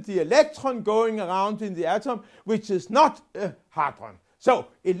mentioned the electron going around in the atom, which is not a hadron. So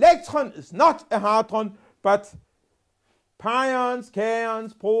electron is not a hadron, but pions,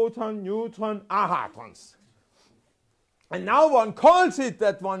 kaons, proton, neutron are hadrons. And now one calls it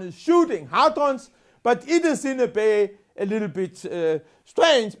that one is shooting hadrons, but it is in a way a little bit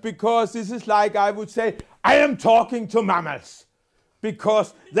strange, because this is like I would say, I am talking to mammals,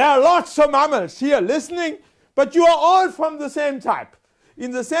 because there are lots of mammals here listening, but you are all from the same type.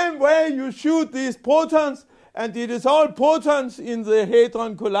 In the same way you shoot these protons, and it is all protons in the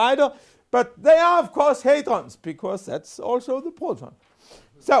Hadron Collider, but they are of course hadrons, because that's also the proton.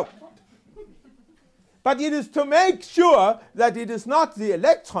 So, but it is to make sure that it is not the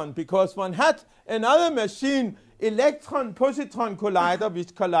electron, because one had another machine, electron-positron collider,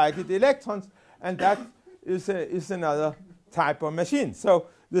 which collided electrons, and that is another type of machine. So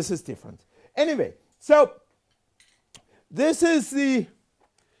this is different. Anyway, so this is the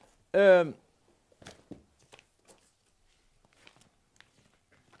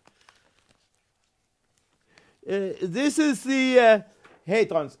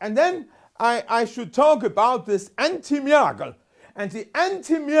hadrons. And then I should talk about this anti-miracle. And the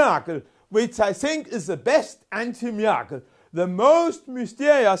anti-miracle, which I think is the best anti-miracle, the most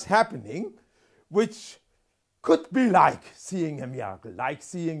mysterious happening, which could be like seeing a miracle, like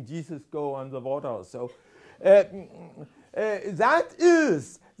seeing Jesus go on the water or so. That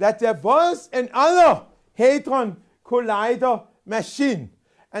is that there was another Hadron Collider machine.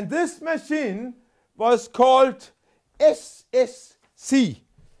 And this machine was called SSC.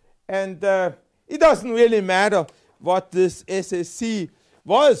 And it doesn't really matter what this SSC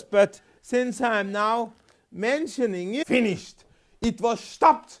was, but since I'm now mentioning it, finished. It was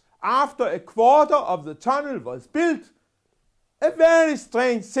stopped after a quarter of the tunnel was built. A very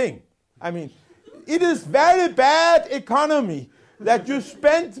strange thing. I mean, it is very bad economy that you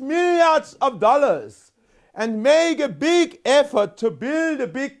spend milliards of dollars and make a big effort to build a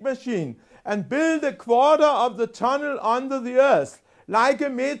big machine and build a quarter of the tunnel under the earth, like a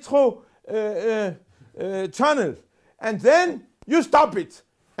metro tunnel. And then you stop it.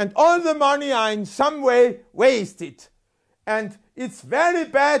 And all the money are in some way wasted. And it's very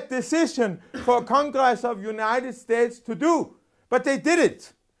bad decision for Congress of United States to do. But they did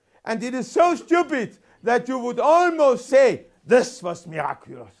it. And it is so stupid that you would almost say, this was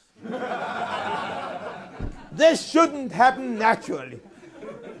miraculous. This shouldn't happen naturally.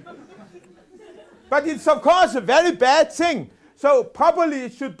 But it's of course a very bad thing. So probably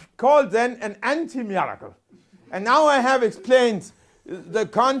it should be called then an anti-miracle. And now I have explained the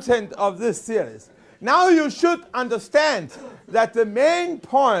content of this series. Now you should understand that the main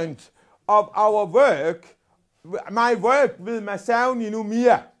point of our work, my work with Masauni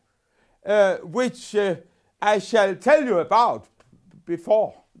Numia, which I shall tell you about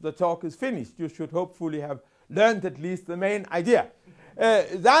before the talk is finished. You should hopefully have learned at least the main idea.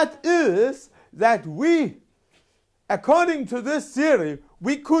 That is that we, according to this theory,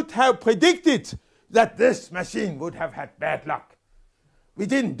 we could have predicted that this machine would have had bad luck. We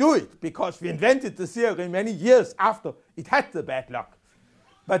didn't do it because we invented the theory many years after it had the bad luck.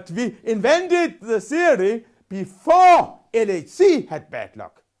 But we invented the theory before LHC had bad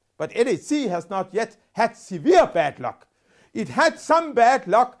luck. But LHC has not yet had severe bad luck. It had some bad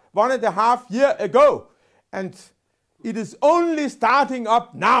luck 1.5 years ago, and it is only starting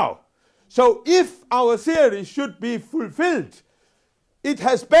up now. So if our theory should be fulfilled, it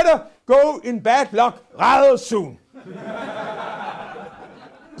has better go in bad luck rather soon.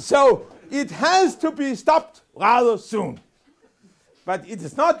 So it has to be stopped rather soon. But it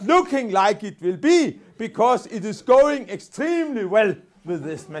is not looking like it will be, because it is going extremely well with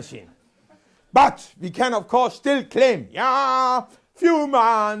this machine. But we can of course still claim, yeah, few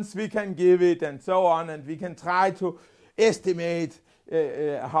months we can give it and so on, and we can try to estimate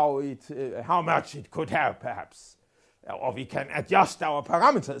how much it could have perhaps. Or we can adjust our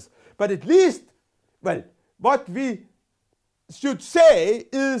parameters. But at least, well, what we should say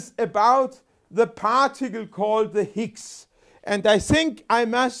is about the particle called the Higgs. And I think I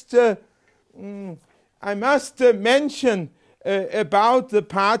must mention about the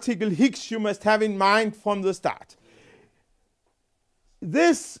particle Higgs you must have in mind from the start.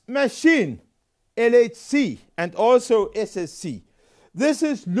 This machine, LHC and also SSC, this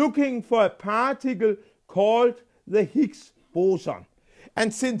is looking for a particle called the Higgs boson.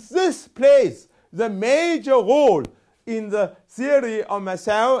 And since this plays the major role in the theory of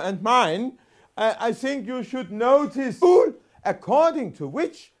Masao and mine, I think you should notice rule according to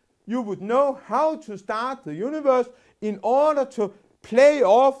which you would know how to start the universe in order to play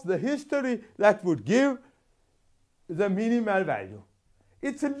off the history that would give the minimal value.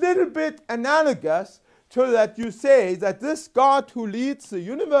 It's a little bit analogous to that you say that this God who leads the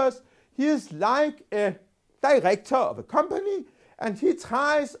universe, he is like a director of a company, and he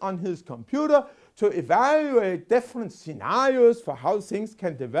tries on his computer to evaluate different scenarios for how things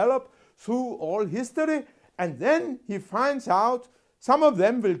can develop through all history, and then he finds out some of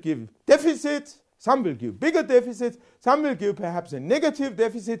them will give deficits, some will give bigger deficits, some will give perhaps a negative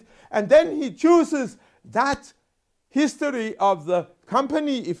deficit, and then he chooses that history of the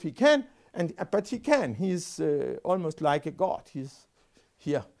company if he can, but he can. He's almost like a god. He's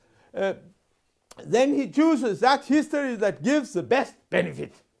here. Then he chooses that history that gives the best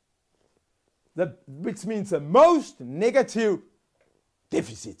benefit, which means the most negative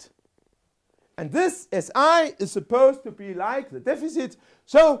deficit. And this SI is supposed to be like the deficit,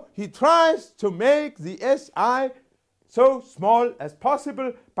 so he tries to make the SI so small as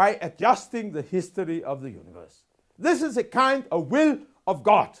possible by adjusting the history of the universe. This is a kind of will of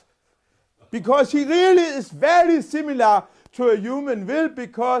God, because he really is very similar to a human will,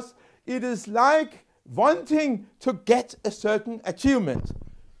 because it is like wanting to get a certain achievement,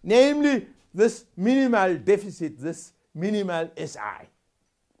 namely this minimal deficit, this minimal SI.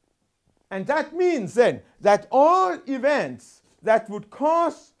 And that means then that all events that would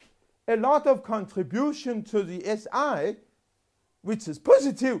cause a lot of contribution to the SI, which is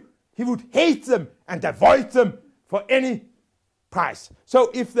positive, he would hate them and avoid them for any price.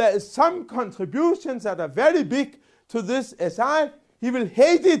 So if there is some contributions that are very big to this SI, he will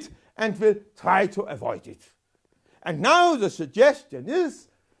hate it and will try to avoid it. And now the suggestion is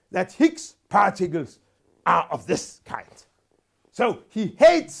that Higgs particles are of this kind. So he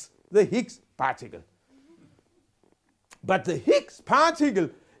hates the Higgs particle. But the Higgs particle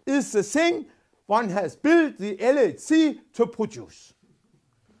is the thing one has built the LHC to produce.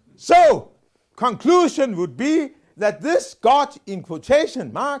 So, conclusion would be that this God, in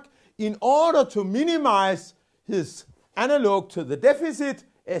quotation mark, in order to minimize his analog to the deficit,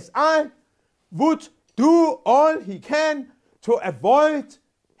 SI, would do all he can to avoid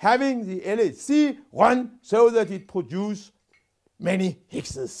having the LHC run so that it produces many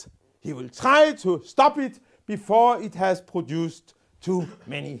Higgses. He will try to stop it before it has produced too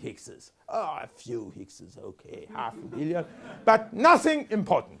many Higgses. Oh, a few Higgses, okay, 500 million, but nothing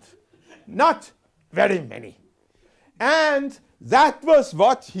important. Not very many. And that was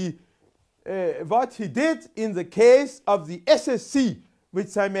what he did in the case of the SSC,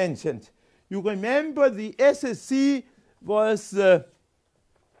 which I mentioned. You remember the SSC was the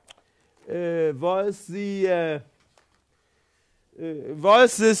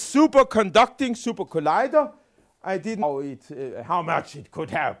superconducting supercollider. I didn't know how much it could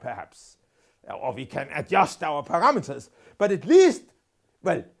have, perhaps, or we can adjust our parameters. But at least,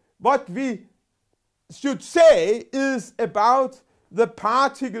 well, what we should say is about the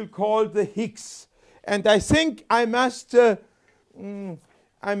particle called the Higgs. And I think I must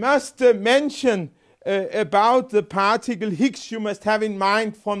mention about the particle Higgs you must have in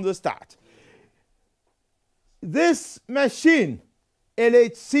mind from the start. This machine,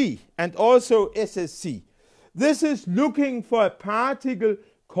 LHC and also SSC, this is looking for a particle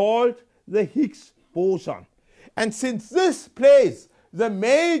called the Higgs boson. And since this plays the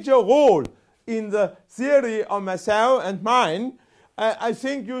major role in the theory of Masao and mine, I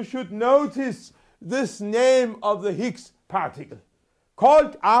think you should notice this name of the Higgs particle,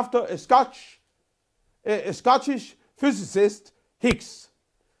 called after a Scottish physicist, Higgs.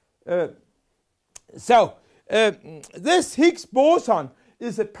 This Higgs boson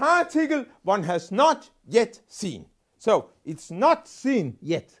is a particle one has not yet seen. So it's not seen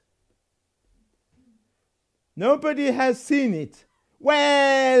yet. Nobody has seen it.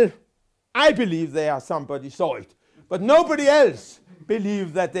 Well, I believe somebody saw it, but nobody else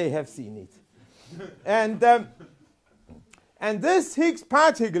believes that they have seen it. And this Higgs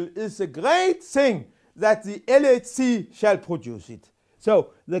particle is a great thing that the LHC shall produce it.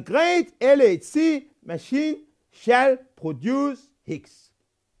 So the great LHC machine shall produce Higgs.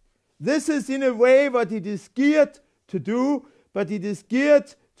 This is in a way what it is geared to do, but it is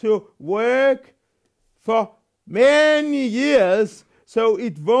geared to work for many years, so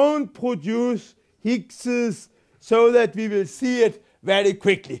it won't produce Higgses so that we will see it very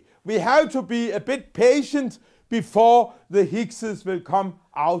quickly. We have to be a bit patient before the Higgses will come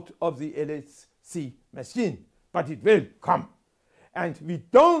out of the LHC machine, but it will come. And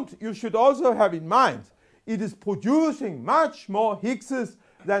you should also have in mind, it is producing much more Higgses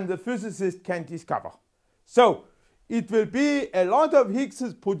than the physicist can discover. So it will be a lot of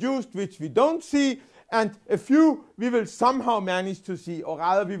Higgses produced which we don't see, and a few we will somehow manage to see, or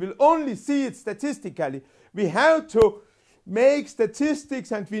rather we will only see it statistically. We have to make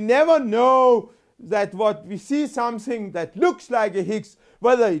statistics, and we never know that what we see something that looks like a Higgs,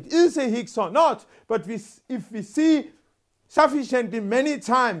 whether it is a Higgs or not, but if we see sufficiently many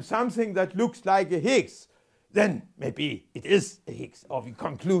times something that looks like a Higgs, then maybe it is a Higgs, or we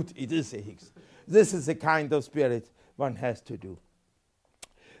conclude it is a Higgs. This is the kind of spirit one has to do.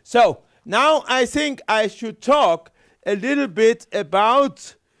 So now I think I should talk a little bit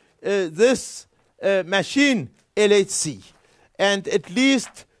about this machine LHC, and at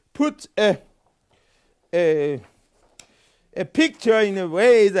least put a picture in a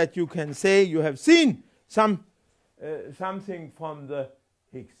way that you can say you have seen something from the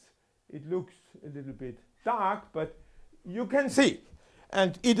Higgs. It looks a little bit dark, but you can see.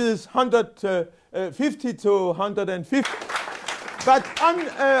 And it is 150 to 150. But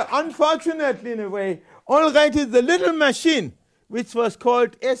unfortunately, in a way, already the little machine, which was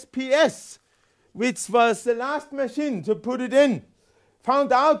called SPS, which was the last machine to put it in,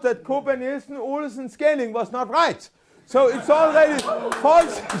 found out that Copenhagen-Olsen scaling was not right. So it's already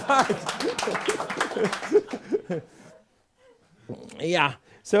falsified. Yeah,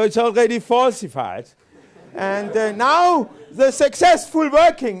 so it's already falsified. And now the successful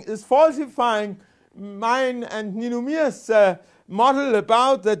working is falsifying mine and Ninumir's model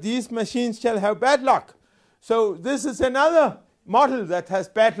about that these machines shall have bad luck. So this is another model that has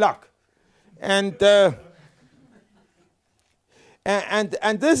bad luck. And this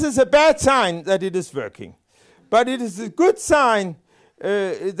is a bad sign that it is working. But it is a good sign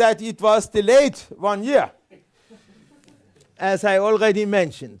that it was delayed 1 year, as I already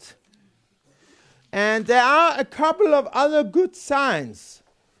mentioned. And there are a couple of other good signs.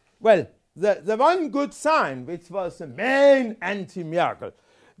 Well, the one good sign, which was the main anti-miracle,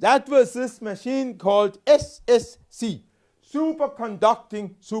 that was this machine called SSC,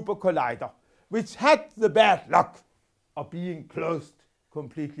 Superconducting Super Collider, which had the bad luck of being closed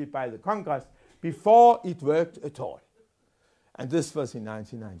completely by the Congress before it worked at all. And this was in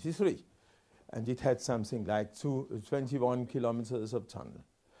 1993. And it had something like 21 kilometers of tunnel.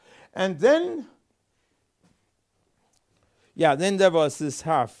 And then, yeah, then there was this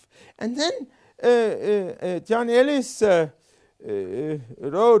half. And then John Ellis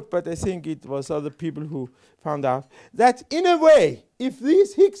wrote, but I think it was other people who found out, that in a way, if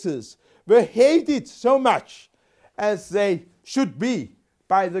these Higgses were hated so much as they should be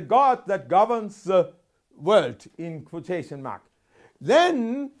by the God that governs the world, in quotation mark,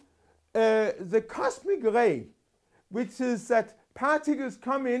 then the cosmic ray, which is that particles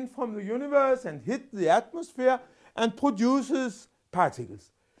come in from the universe and hit the atmosphere and produces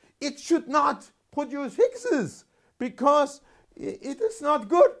particles. It should not produce Higgses, because it is not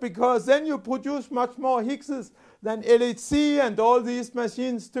good, because then you produce much more Higgses than LHC and all these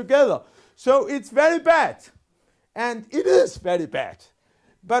machines together. So it's very bad, and it is very bad.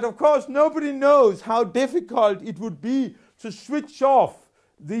 But of course nobody knows how difficult it would be to switch off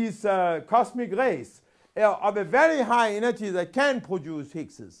these cosmic rays of a very high energy that can produce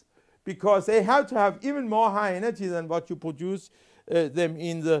Higgses, because they have to have even more high energy than what you produce them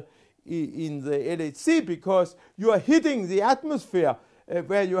in the LHC, because you are hitting the atmosphere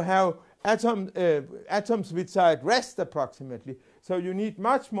where you have atoms which are at rest approximately. So you need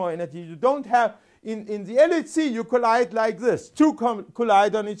much more energy. You don't have, in the LHC you collide like this. Two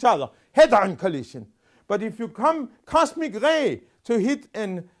collide on each other, head-on collision. But if you come cosmic ray to hit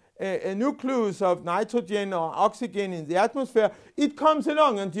a nucleus of nitrogen or oxygen in the atmosphere, it comes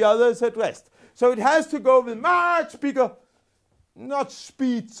along and the other is at rest. So it has to go with much bigger, not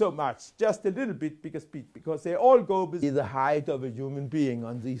speed so much, just a little bit bigger speed, because they all go with the height of a human being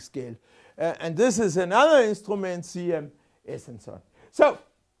on this scale. And this is another instrument, CMS and so on. So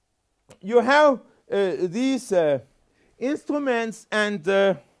you have these instruments, and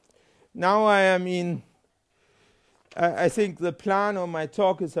now I am in, I think the plan of my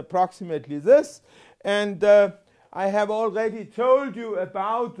talk is approximately this. And I have already told you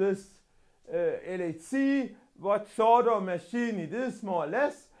about this LHC, what sort of machine it is, more or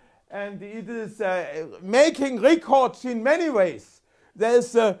less. And it is making records in many ways.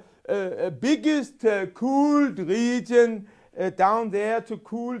 There's a biggest cooled region down there to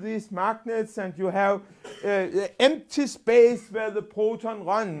cool these magnets, and you have empty space where the proton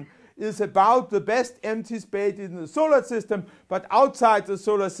run is about the best empty space in the solar system, but outside the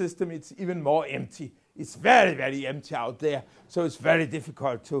solar system it's even more empty. It's very, very empty out there, so it's very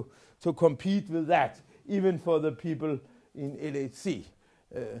difficult to compete with that even for the people in LHC.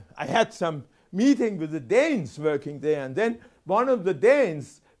 I had some meeting with the Danes working there, and then one of the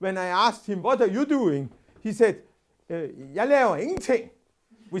Danes, when I asked him, what are you doing? He said, jeg laver ingenting,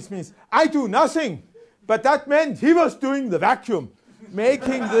 which means I do nothing. But that meant he was doing the vacuum,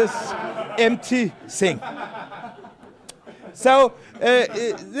 making this empty thing. So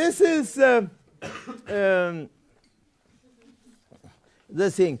this is the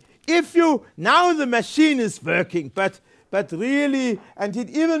thing. If you, now the machine is working, but really, and it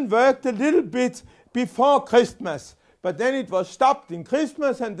even worked a little bit before Christmas, but then it was stopped in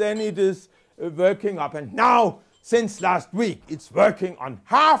Christmas, and then it is working up. And now, since last week, it's working on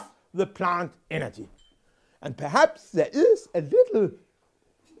half the plant energy. And perhaps there is a little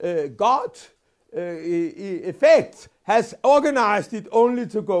God effect has organized it only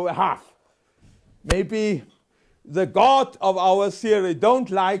to go a half. Maybe the God of our theory don't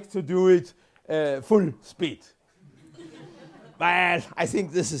like to do it full speed. Well, I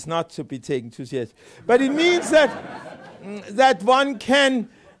think this is not to be taken too seriously. But it means that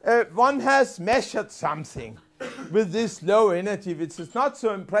one has measured something with this low energy, which is not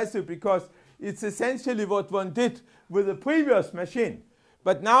so impressive because it's essentially what one did with the previous machine.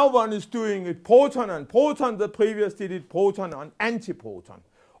 But now one is doing it proton on proton. The previous did it proton on antiproton.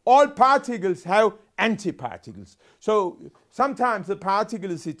 All particles have antiparticles. So sometimes the particle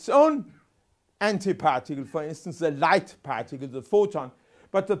is its own antiparticle, for instance, the light particle, the photon.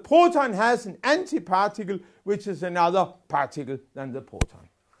 But the proton has an antiparticle, which is another particle than the proton.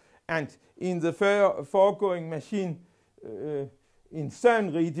 And in the foregoing machine in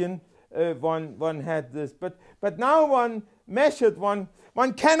Cern region, one had this. But now one measured, one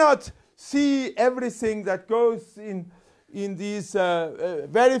cannot see everything that goes in this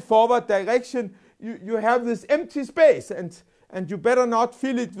very forward direction. You have this empty space, and you better not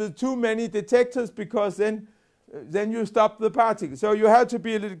fill it with too many detectors, because then you stop the particle. So you have to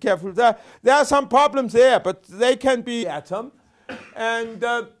be a little careful. There are some problems there, but they can be atom. And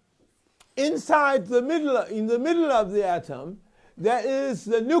inside the middle, in the middle of the atom, there is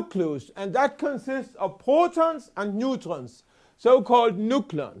the nucleus, and that consists of protons and neutrons, so-called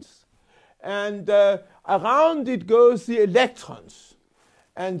nucleons. And around it goes the electrons,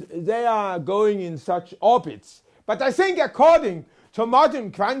 and they are going in such orbits. But I think according to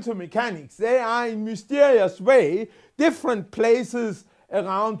modern quantum mechanics, they are in mysterious way different places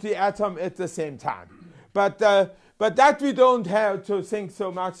around the atom at the same time. But that we don't have to think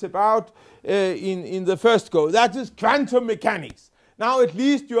so much about in the first go. That is quantum mechanics. Now at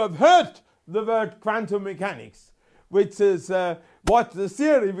least you have heard the word quantum mechanics, which is what the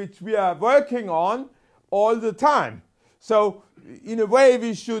theory which we are working on all the time. So in a way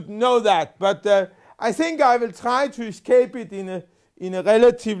we should know that. But I think I will try to escape it in a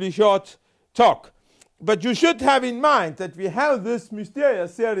relatively short talk. But you should have in mind that we have this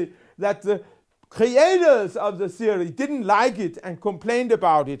mysterious theory, that the creators of the theory didn't like it and complained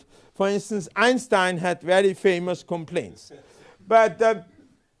about it. For instance, Einstein had very famous complaints. But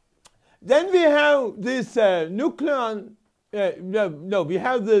then we have this nucleon. We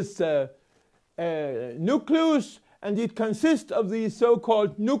have this nucleus, and it consists of these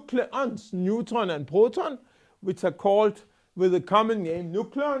so-called nucleons, neutron and proton, which are called with a common name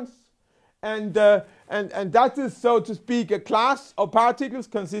nucleons. And that is, so to speak, a class of particles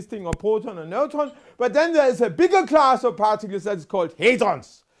consisting of proton and neutron. But then there is a bigger class of particles that is called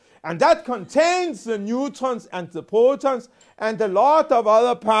hadrons. And that contains the neutrons and the protons and a lot of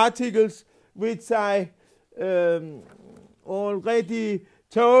other particles, which I already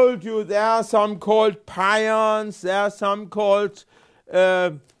told you. There are some called pions. There are some called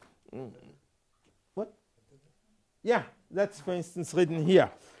what? Yeah, that's for instance written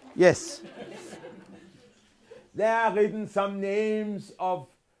here. Yes. There are written some names of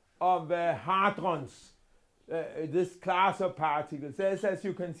hadrons, this class of particles. There's, as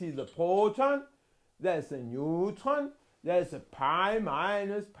you can see, the proton, there's a neutron, there's a pi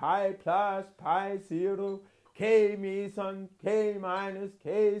minus, pi plus, pi 0, k meson, k minus,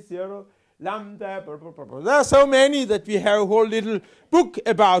 k 0, lambda, blah, blah, blah, blah. There are so many that we have a whole little book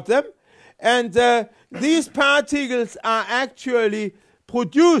about them. And these particles are actually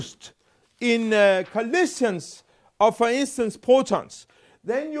produced in collisions of, for instance, protons.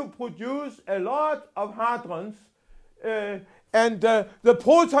 Then you produce a lot of hadrons, and the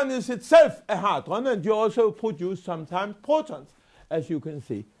proton is itself a hadron, and you also produce sometimes protons, as you can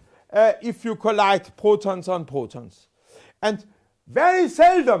see, if you collide protons on protons. And very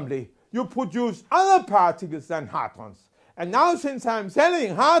seldomly you produce other particles than hadrons. And now, since I'm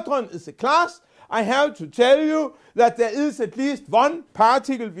saying hadron is a class, I have to tell you that there is at least one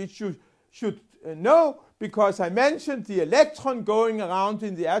particle which you should know, because I mentioned the electron going around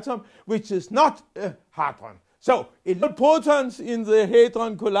in the atom, which is not a hadron. So, it's not protons in the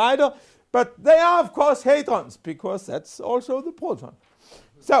Hadron Collider, but they are, of course, hadrons, because that's also the proton.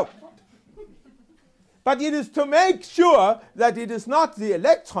 So, but it is to make sure that it is not the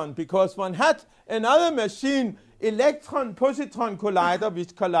electron, because one had another machine, electron-positron collider,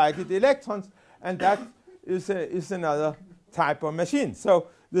 which collided electrons, and that is another type of machine. So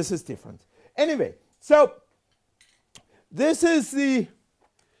this is different. Anyway, so this is the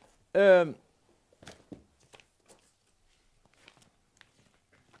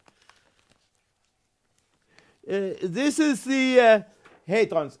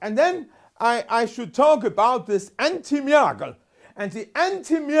hadrons. And then I should talk about this anti-miracle. And the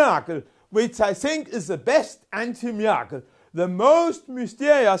anti-miracle, which I think is the best anti-miracle, the most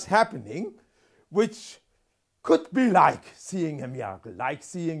mysterious happening, which could be like seeing a miracle, like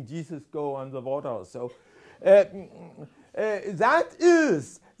seeing Jesus go on the water or so. That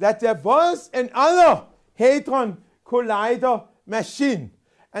is that there was another Hadron Collider machine.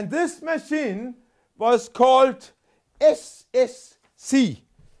 And this machine was called SSC.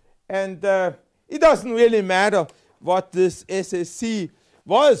 And it doesn't really matter what this SSC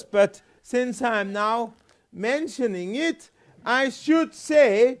was, but since I'm now mentioning it, I should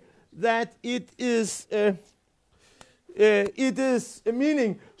say that it is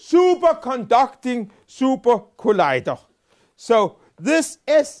meaning superconducting super collider. So this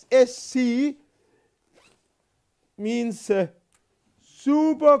SSC means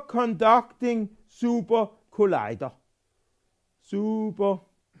superconducting super collider.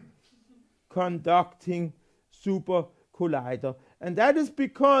 Superconducting super collider. And that is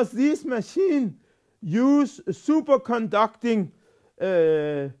because these machines use superconducting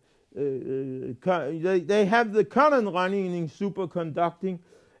they have the current running in superconducting,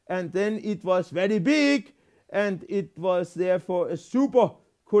 and then it was very big, and it was therefore a super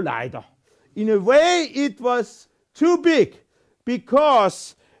collider. In a way, it was too big,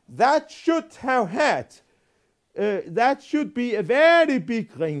 because that should have had, that should be a very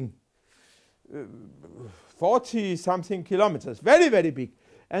big ring, 40-something kilometers, very, very big.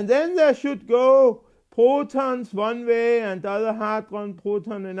 And then there should go protons one way and other hadron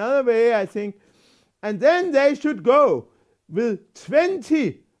proton another way, I think. And then they should go with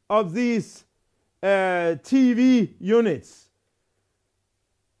 20 of these TV units,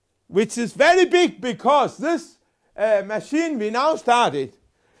 which is very big, because this machine we now started,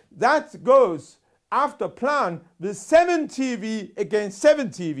 that goes after plan with 7 TV against 7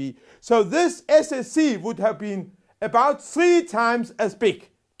 TV. So this SSC would have been about 3 times as big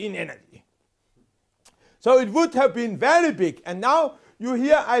in energy. So it would have been very big. And now you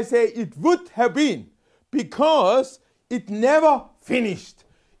hear I say it would have been, because it never finished.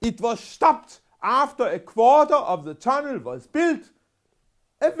 It was stopped after a quarter of the tunnel was built.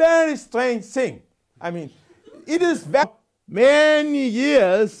 A very strange thing. I mean, it is very many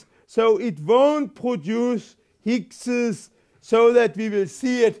years, so it won't produce Higgses so that we will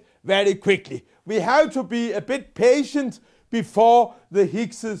see it very quickly. We have to be a bit patient before the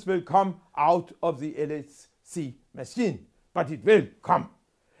Higgses will come out of the LHC machine. But it will come.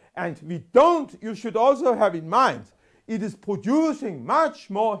 And you should also have in mind, it is producing much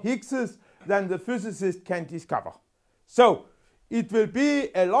more Higgses than the physicist can discover. So it will be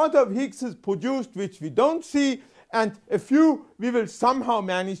a lot of Higgses produced which we don't see, and a few we will somehow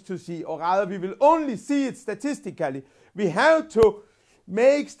manage to see, or rather we will only see it statistically. We have to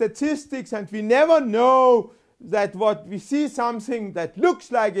make statistics, and we never know that what we see something that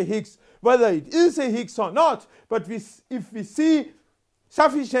looks like a Higgs, whether it is a Higgs or not. But if we see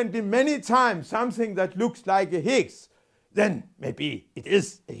sufficiently many times something that looks like a Higgs, then maybe it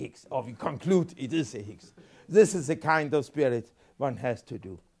is a Higgs, or we conclude it is a Higgs. This is the kind of spirit one has to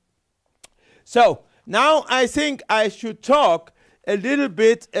do. So now I think I should talk a little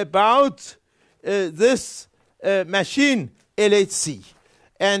bit about this machine LHC,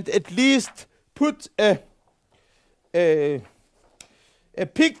 and at least put a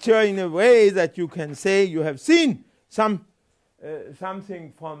picture in a way that you can say you have seen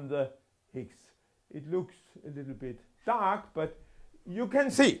something from the Higgs. It looks a little bit dark, but you can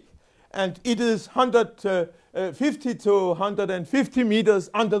see. And it is 150 to 150 meters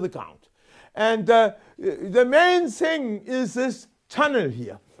under the ground. And the main thing is this tunnel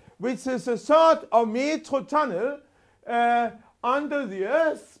here, which is a sort of metro tunnel under the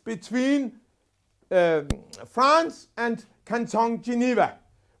earth between France and Canton Geneva,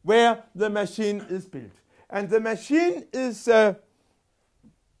 where the machine is built. And the machine is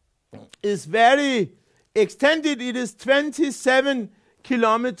very extended. It is 27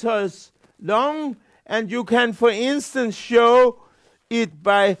 kilometers long, and you can, for instance, show it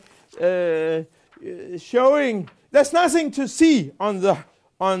by showing there's nothing to see on the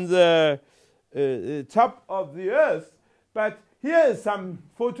top of the Earth, but here is some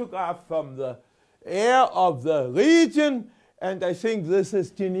photograph from the air of the region, and I think this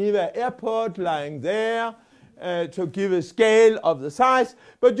is Geneva Airport lying there to give a scale of the size.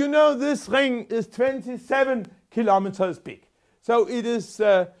 But you know, this ring is 27 kilometers big. So it is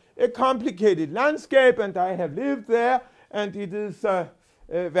a complicated landscape, and I have lived there, and it is a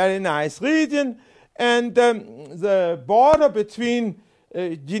very nice region. And the border between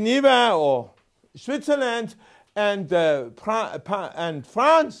Geneva or Switzerland and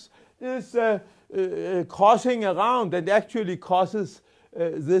France is crossing around, and actually crosses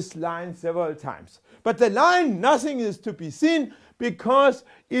this line several times. But the line, nothing is to be seen, because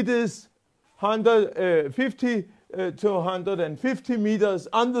it is 150 to 150 meters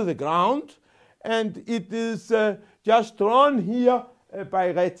under the ground, and it is just drawn here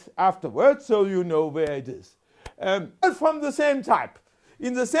by red afterwards, so you know where it is. From the same type.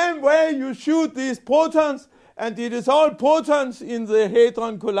 In the same way, you shoot these protons, and it is all protons in the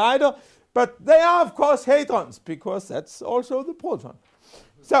Hadron Collider, but they are, of course, hadrons, because that's also the proton.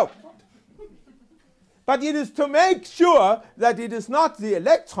 So, but it is to make sure that it is not the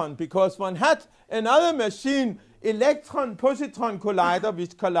electron, because one had another machine, electron-positron collider,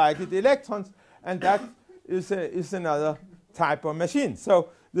 which collided electrons, and that is another type of machine.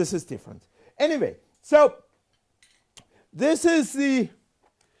 So this is different. Anyway, so this is the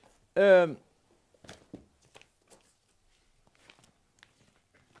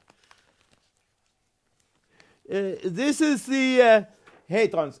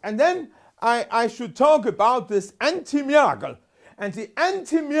hadrons. And then I should talk about this anti-miracle. And the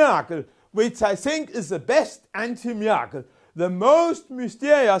anti-miracle, which I think is the best anti-miracle, the most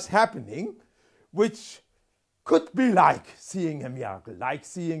mysterious happening, which could be like seeing a miracle, like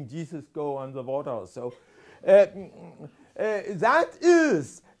seeing Jesus go on the water or so. That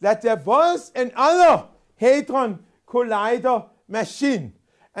is that there was another Hadron Collider machine.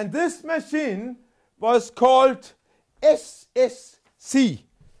 And this machine was called SSC.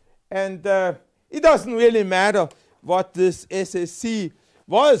 And it doesn't really matter what this SSC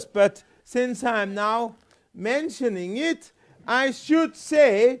was, but since I'm now mentioning it, I should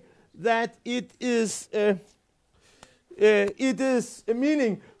say that it is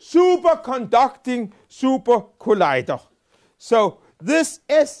meaning superconducting super collider. So this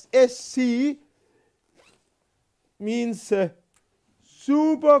SSC means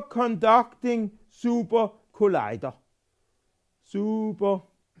superconducting super collider.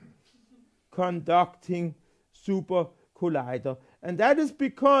 Superconducting super collider. And that is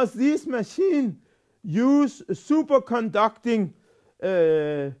because these machines use superconducting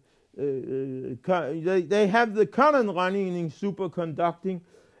they have the current running in superconducting,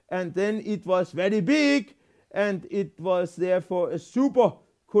 and then it was very big, and it was therefore a super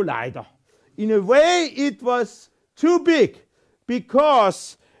collider. In a way, it was too big,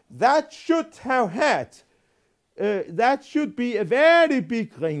 because that should have had, that should be a very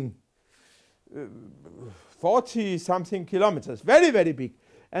big ring, 40-something kilometers, very, very big.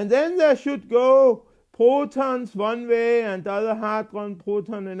 And then there should go protons one way and other hadron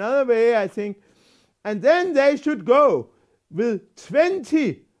proton another way, I think. And then they should go with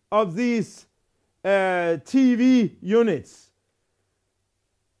 20 of these TV units,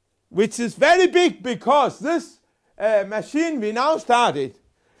 which is very big, because this machine we now started,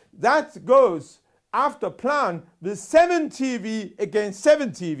 that goes after plan with 7 TV against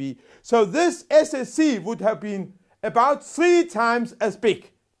 7 TV. So this SSC would have been about 3 times as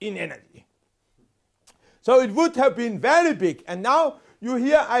big in energy. So it would have been very big. And now you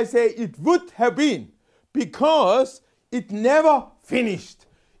hear I say it would have been, because it never finished.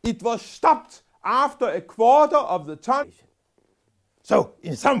 It was stopped after a quarter of the time. So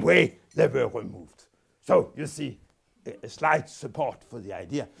in some way they were removed. So you see a slight support for the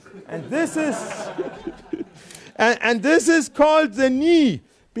idea. And this is and this is called the knee,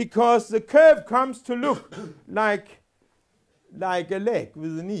 because the curve comes to look like a leg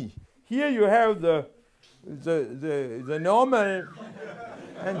with a knee. Here you have the normal,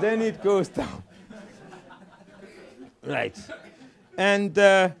 and then it goes down. Right. And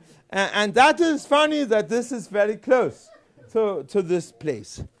that is funny that this is very close to this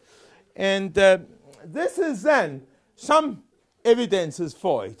place. And this is then some evidences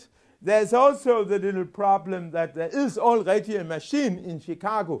for it. There's also the little problem that there is already a machine in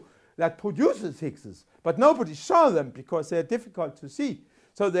Chicago that produces Higgses, but nobody saw them because they're difficult to see.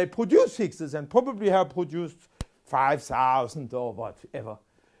 So they produce Higgses and probably have produced 5,000 or whatever.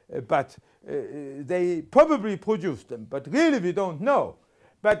 but they probably produce them, but really we don't know.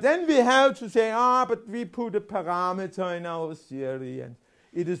 But then we have to say, but we put a parameter in our theory, and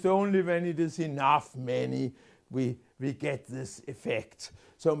it is only when it is enough many we get this effect.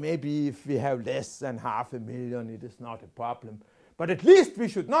 So maybe if we have less than 500,000, it is not a problem. But at least we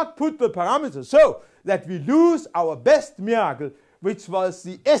should not put the parameter so that we lose our best miracle, which was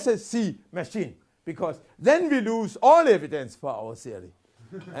the SSC machine, because then we lose all evidence for our theory.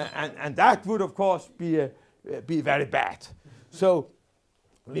 and that would, of course, be very bad. So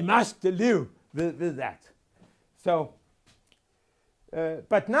we must live with that. So,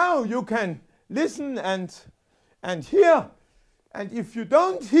 but now you can listen and hear. And if you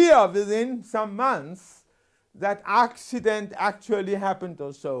don't hear within some months that accident actually happened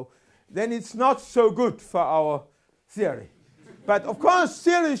or so, then it's not so good for our theory. But of course,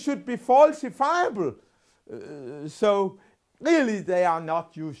 theories should be falsifiable. So really, they are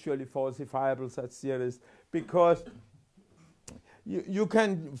not usually falsifiable, such theories, because you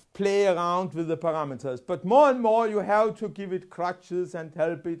can play around with the parameters. But more and more, you have to give it crutches and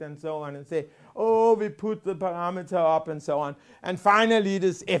help it and so on, and say, oh, we put the parameter up and so on. And finally, it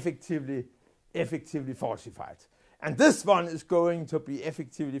is effectively falsified. And this one is going to be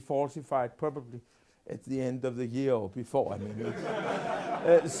effectively falsified probably at the end of the year or before. I mean,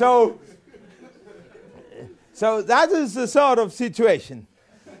 so that is the sort of situation.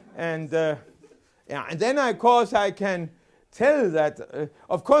 And and then of course I can tell that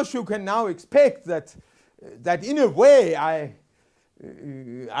of course you can now expect that in a way I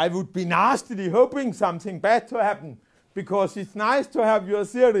would be nastily hoping something bad to happen, because it's nice to have your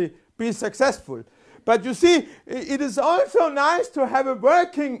theory be successful. But you see, it is also nice to have a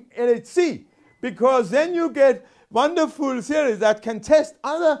working LHC, because then you get wonderful theories that can test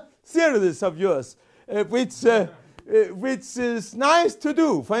other theories of yours, which is nice to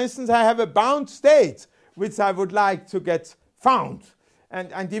do. For instance, I have a bound state which I would like to get found.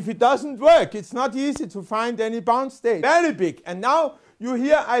 And if it doesn't work, it's not easy to find any bound state. Very big. And now you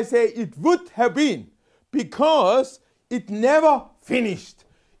hear I say it would have been, because it never finished.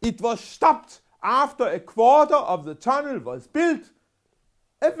 It was stopped after a quarter of the tunnel was built.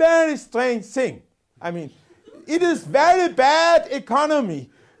 A very strange thing. I mean, it is very bad economy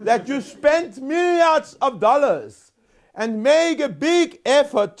that you spend milliards of dollars and make a big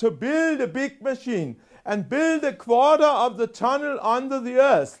effort to build a big machine and build a quarter of the tunnel under the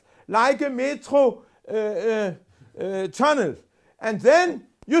earth, like a metro tunnel. And then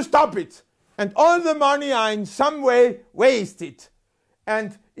you stop it. And all the money are in some way wasted.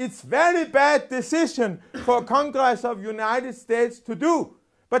 And it's very bad decision for Congress of United States to do.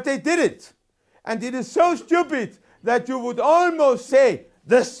 But they did it. And it is so stupid that you would almost say,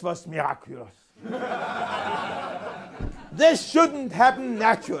 this was miraculous. This shouldn't happen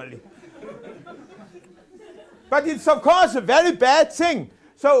naturally. But it's of course a very bad thing.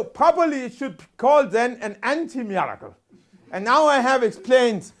 So probably it should be called then an anti-miracle. And now I have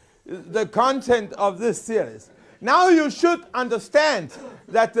explained the content of this series. Now you should understand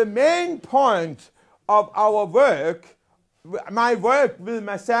that the main point of our work, my work with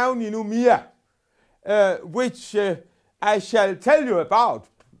Masao Ninomiya, which I shall tell you about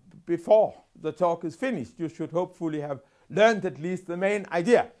before the talk is finished. You should hopefully have learned at least the main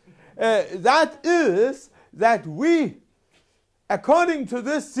idea. That is that we, according to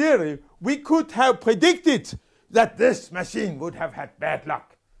this theory, we could have predicted that this machine would have had bad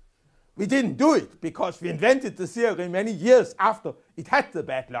luck. We didn't do it because we invented the theory many years after it had the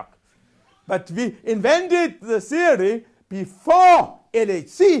bad luck. But we invented the theory before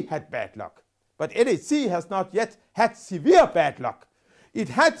LHC had bad luck. But LHC has not yet had severe bad luck. It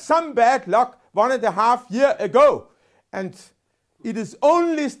had some bad luck 1.5 years ago, and it is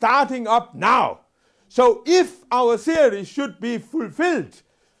only starting up now. So if our theory should be fulfilled,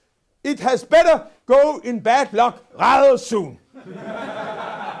 it has better go in bad luck rather soon.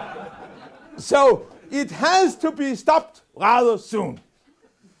 So it has to be stopped rather soon.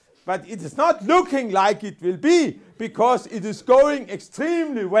 But it is not looking like it will be, because it is going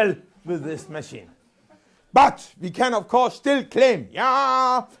extremely well with this machine. But we can of course still claim,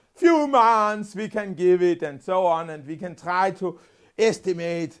 yeah, few months we can give it and so on, and we can try to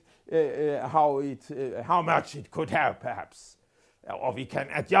estimate how much it could have perhaps. Or we can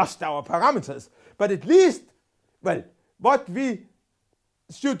adjust our parameters. But at least, well, what we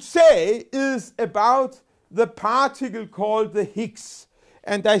should say is about the particle called the Higgs.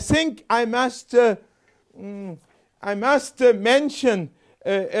 And I think I must mention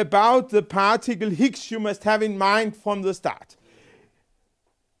about the particle Higgs you must have in mind from the start.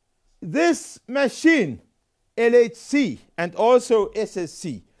 This machine, LHC and also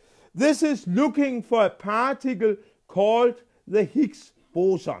SSC, This is looking for a particle called the Higgs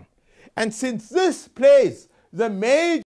boson. And since this plays the major